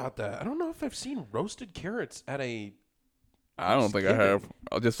know about that. I don't know if I've seen roasted carrots at a. I don't think I have.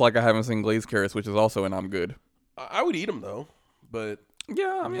 Just like I haven't seen glazed carrots, which is also an I'm good. I would eat them though, but.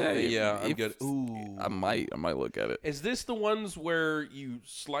 Yeah, I mean, I'm good. Ooh, I might look at it. Is this the ones where you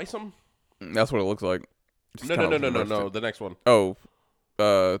slice them? That's what it looks like. No. The next one. Oh, is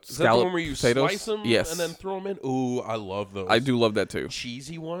that the one where you potatoes? Slice them yes. And then throw them in? Ooh, I love those. I do love that too.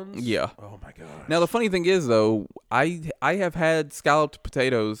 Cheesy ones? Yeah. Oh my god. Now the funny thing is though, I have had scalloped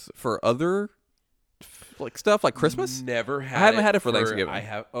potatoes for other like stuff like Christmas. I haven't had it for Thanksgiving. I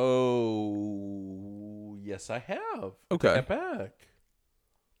have. Oh, yes, I have. Okay. Take that back.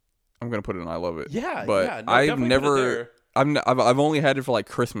 I'm gonna put it in I love it. Yeah, but no, I've never. I've only had it for like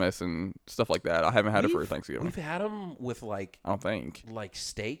Christmas and stuff like that. I haven't had it for Thanksgiving. We've had them with like I don't think like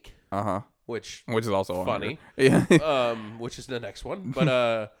steak. Which is also funny. Yeah. Which is the next one.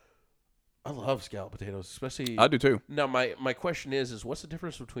 But I love scalloped potatoes, especially. I do too. Now my question is what's the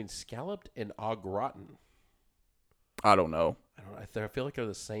difference between scalloped and au gratin? I don't know. I feel like they're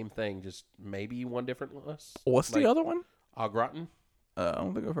the same thing, just maybe one different less. What's the other one? Au gratin. I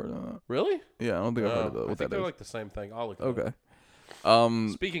don't think I've heard of that. Really? Yeah, I don't think I've heard of that. I think they're like the same thing. I'll look it up.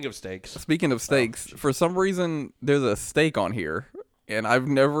 Speaking of steaks. For some reason, there's a steak on here, and I've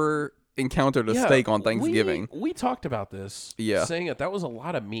never encountered a steak on Thanksgiving. We talked about this. Yeah. Saying that was a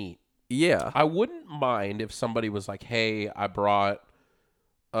lot of meat. Yeah. I wouldn't mind if somebody was like, hey, I brought,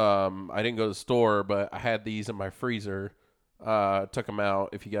 I didn't go to the store, but I had these in my freezer. Took them out.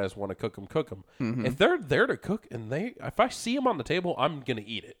 If you guys want to cook them, cook them. Mm-hmm. If they're there to cook and if I see them on the table, I'm going to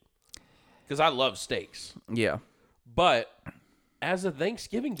eat it. Because I love steaks. Yeah. But as a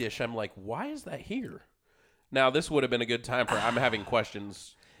Thanksgiving dish, I'm like, why is that here? Now, this would have been a good time for I'm having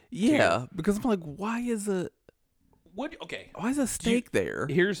questions. Yeah, because I'm like, why is a steak there?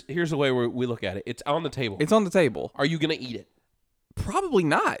 Here's the way we look at it. It's on the table. It's on the table. Are you gonna eat it? Probably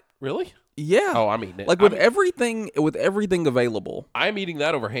not. Really? Yeah. Oh, I'm eating it. Like with everything available. I'm eating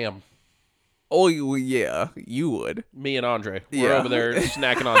that over ham. Oh, yeah, you would. Me and Andre, we're over there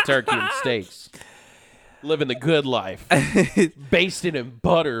snacking on turkey and steaks, living the good life, basted in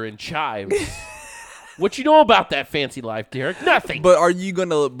butter and chives. What you know about that fancy life, Derek? Nothing. But are you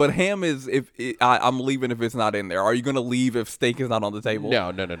gonna? But ham is I'm leaving if it's not in there. Are you gonna leave if steak is not on the table?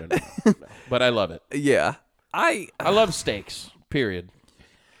 No. But I love it. Yeah, I love steaks. Period.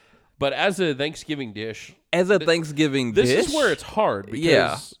 But as a Thanksgiving dish, Thanksgiving dish, this is where it's hard.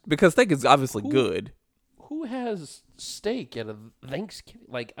 Because because steak is obviously good. Who has steak at a Thanksgiving?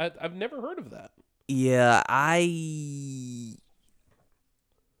 Like I've never heard of that. Yeah,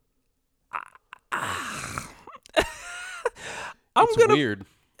 Weird.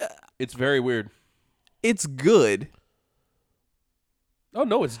 It's very weird. It's good. Oh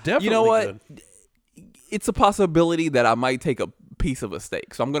no, it's definitely. You know what? Good. It's a possibility that I might take a piece of a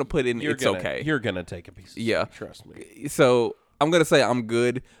steak, so I'm gonna put in. Okay. You're gonna take a piece. Yeah, trust me. So I'm gonna say I'm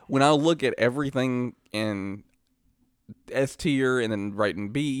good. When I look at everything in S tier and then right in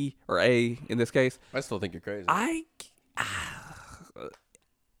B or A in this case, I still think you're crazy. I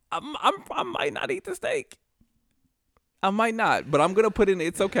might not eat the steak. I might not, but I'm gonna put in.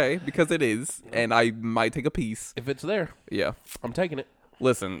 It's okay because it is, and I might take a piece if it's there. Yeah, I'm taking it.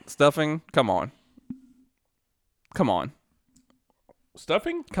 Listen, stuffing. Come on.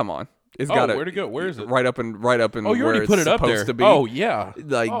 Stuffing? Come on. It's got where to go? Where is it? Right up and Oh, you already put it up there. To be. Oh yeah.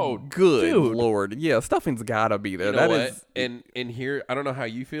 Like good dude. Lord. Yeah, stuffing's gotta be there. You know what? And here, I don't know how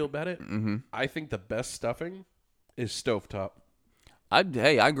you feel about it. Mm-hmm. I think the best stuffing is stovetop. I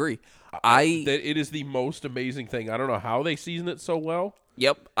agree. That it is the most amazing thing. I don't know how they season it so well.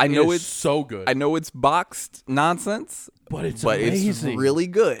 Yep, I know it's so good. I know it's boxed nonsense, but it's amazing. It's really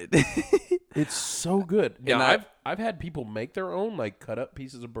good. It's so good. And now, I've had people make their own, like cut up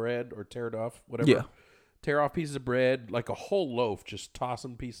pieces of bread or tear it off, whatever. Yeah. Tear off pieces of bread, like a whole loaf, just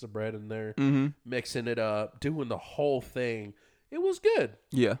tossing pieces of bread in there, mixing it up, doing the whole thing. It was good.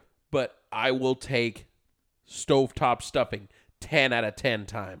 Yeah. But I will take stovetop stuffing 10 out of 10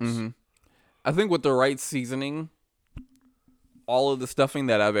 times. Mm-hmm. I think with the right seasoning, all of the stuffing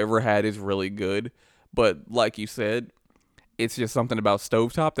that I've ever had is really good. But like you said, it's just something about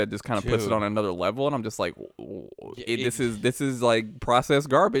stovetop that just kind of puts it on another level. And I'm just like, this is like processed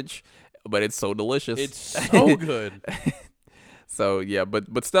garbage, but it's so delicious. It's so good. So yeah,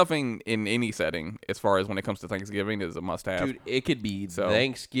 but stuffing in any setting, as far as when it comes to Thanksgiving, is a must-have. Dude, it could be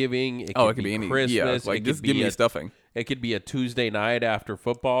Thanksgiving. It could be any Christmas. Yeah, like just give me stuffing. It could be a Tuesday night after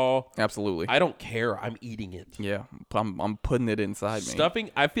football. Absolutely. I don't care. I'm eating it. Yeah, I'm putting it inside me.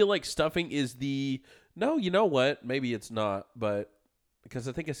 Stuffing. I feel like stuffing is the no. You know what? Maybe it's not, but because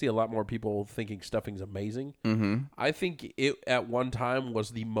I think I see a lot more people thinking stuffing's amazing. Mm-hmm. I think it at one time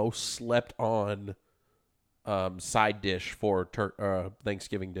was the most slept on side dish for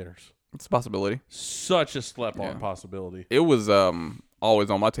Thanksgiving dinners. It's a possibility. Such a slept on possibility. It was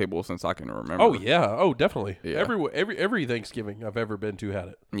always on my table since I can remember. Oh yeah. Oh definitely. Yeah. Every Thanksgiving I've ever been to had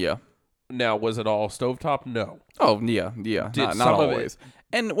it. Yeah. Now was it all stovetop? No. Oh yeah. Not always.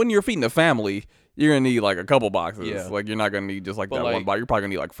 And when you're feeding a family, you're gonna need like a couple boxes. Yeah. Like you're not gonna need just like that one box. You're probably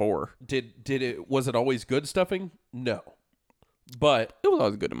gonna need like 4. Was it always good stuffing? No. But it was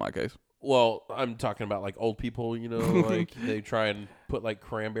always good in my case. Well, I'm talking about like old people, you know, like they try and put like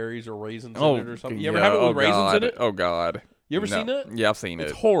cranberries or raisins in it or something. You ever have it with raisins in it? Oh God. You ever seen that? Yeah, I've seen it.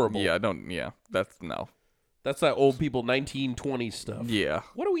 It's horrible. Yeah, that's that old people 1920s stuff. Yeah.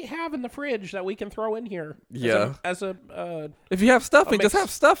 What do we have in the fridge that we can throw in here? Yeah. If you have stuffing, just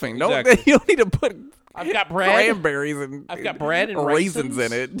have stuffing. Exactly. You don't need to put I've got bread, cranberries and I've got bread and raisins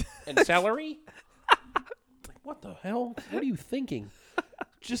in it. And celery. What the hell? What are you thinking?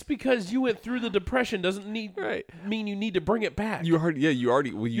 Just because you went through the depression doesn't mean you need to bring it back. You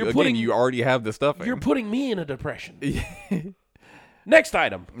already have the stuffing. You're putting me in a depression. Next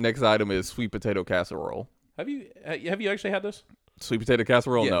item. Next item is sweet potato casserole. Have you actually had this? Sweet potato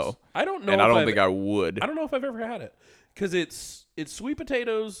casserole? Yes. No. I don't know. And I don't think I would. I don't know if I've ever had it. Because it's sweet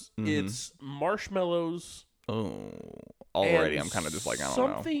potatoes, it's marshmallows. Oh. Already I'm kind of just like, I don't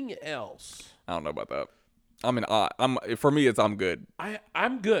know. Something else. I don't know about that. I mean, for me, I'm good.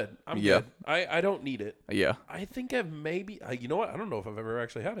 I'm good. I'm good. I don't need it. Yeah. I think I've maybe, you know what? I don't know if I've ever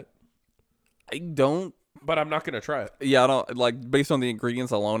actually had it. I don't. But I'm not going to try it. Yeah, I don't, like, based on the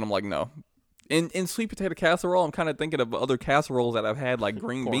ingredients alone, I'm like, no. In sweet potato casserole, I'm kind of thinking of other casseroles that I've had, like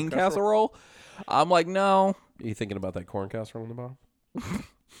green bean casserole. I'm like, no. Are you thinking about that corn casserole in the bottom?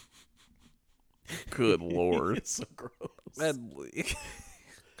 Good Lord. It's so gross.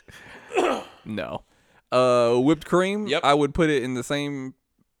 No. Whipped cream. Yep. I would put it in the same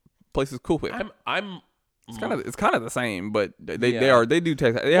place as Cool Whip. It's kind of the same, but they do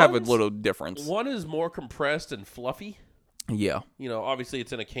taste. They have a little difference. One is more compressed and fluffy. Yeah. Obviously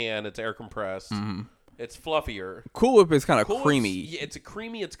it's in a can. It's air compressed. Mm-hmm. It's fluffier. Cool Whip is kind of creamy. Yeah, it's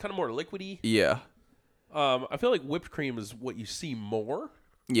creamy. It's kind of more liquidy. Yeah. I feel like whipped cream is what you see more.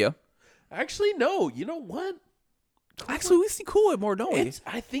 Yeah. Actually, no. You know what? Actually, we see Cool Whip more, don't we?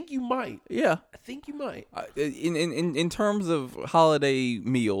 I think you might. Yeah. I think you might. In terms of holiday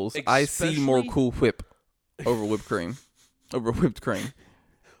meals, I see more Cool Whip over whipped cream. Over whipped cream.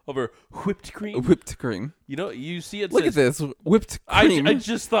 Over whipped cream? Whipped cream. You see it Look at this. Whipped cream. I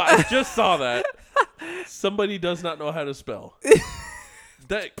just saw that. Somebody does not know how to spell.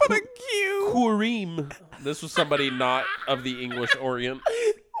 That Put a Q. Qream. This was somebody not of the English Orient.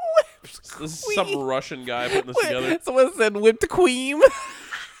 This is some Russian guy putting this together. Someone said whipped cream.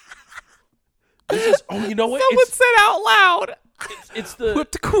 You know what? Someone said out loud. It's the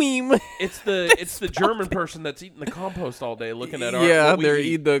whipped cream. It's the German person that's eating the compost all day, looking at our. Yeah, they're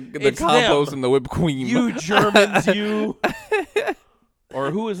eating the compost them. And the whipped cream. You Germans, you. Or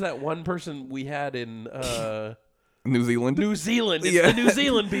who is that one person we had in New Zealand? New Zealand. It's the New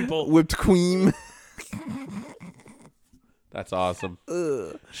Zealand people. Whipped cream. That's awesome.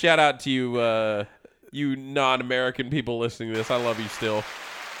 Shout out to you, you non-American people listening to this. I love you still.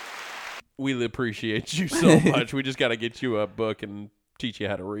 We appreciate you so much. We just got to get you a book and teach you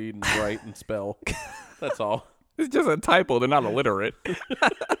how to read and write and spell. That's all. It's just a typo. They're not illiterate.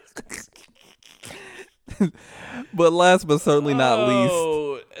 But last but certainly not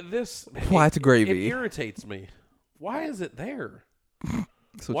least, white gravy. It irritates me. Why is it there?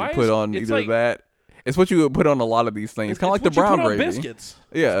 It's what you put on either that. It's what you would put on a lot of these things. Kind of like the brown gravy. Biscuits.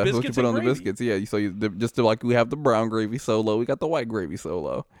 Yeah, that's what you put on the biscuits. Yeah, just like we have the brown gravy solo, we got the white gravy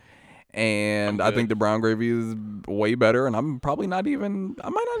solo. And I think the brown gravy is way better, and I might not even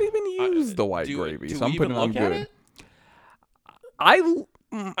use the white gravy. So I'm putting it on good.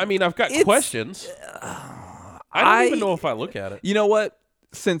 I mean, I've got questions. I don't even know if I look at it. You know what?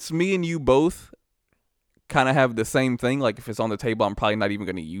 Since me and you both kind of have the same thing, like if it's on the table, I'm probably not even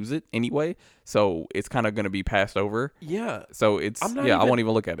going to use it anyway. So it's kind of going to be passed over. Yeah. So I won't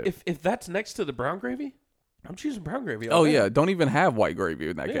even look at it. If that's next to the brown gravy, I'm choosing brown gravy. Yeah, don't even have white gravy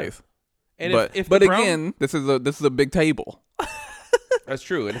in that case. And but again, this is a big table. That's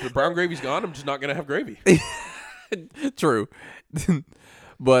true. And if the brown gravy's gone, I'm just not going to have gravy. True.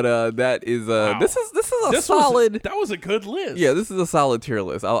 But that is wow. This is a solid. That was a good list. Yeah, this is a solid tier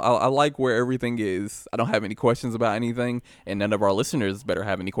list. I like where everything is. I don't have any questions about anything, and none of our listeners better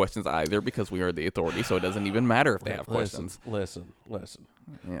have any questions either, because we are the authority. So it doesn't even matter if they have questions. Listen.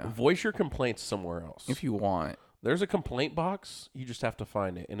 Yeah. Voice your complaints somewhere else if you want. There's a complaint box. You just have to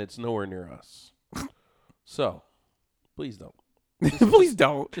find it, and it's nowhere near us. So, please don't. Please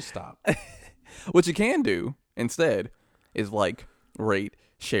don't. Just stop. What you can do instead is like, rate,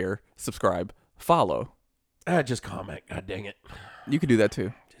 share, subscribe, follow. Just comment. God dang it. You can do that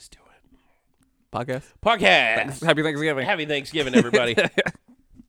too. Just do it. Podcast. Podcast. Happy Thanksgiving. Happy Thanksgiving, everybody.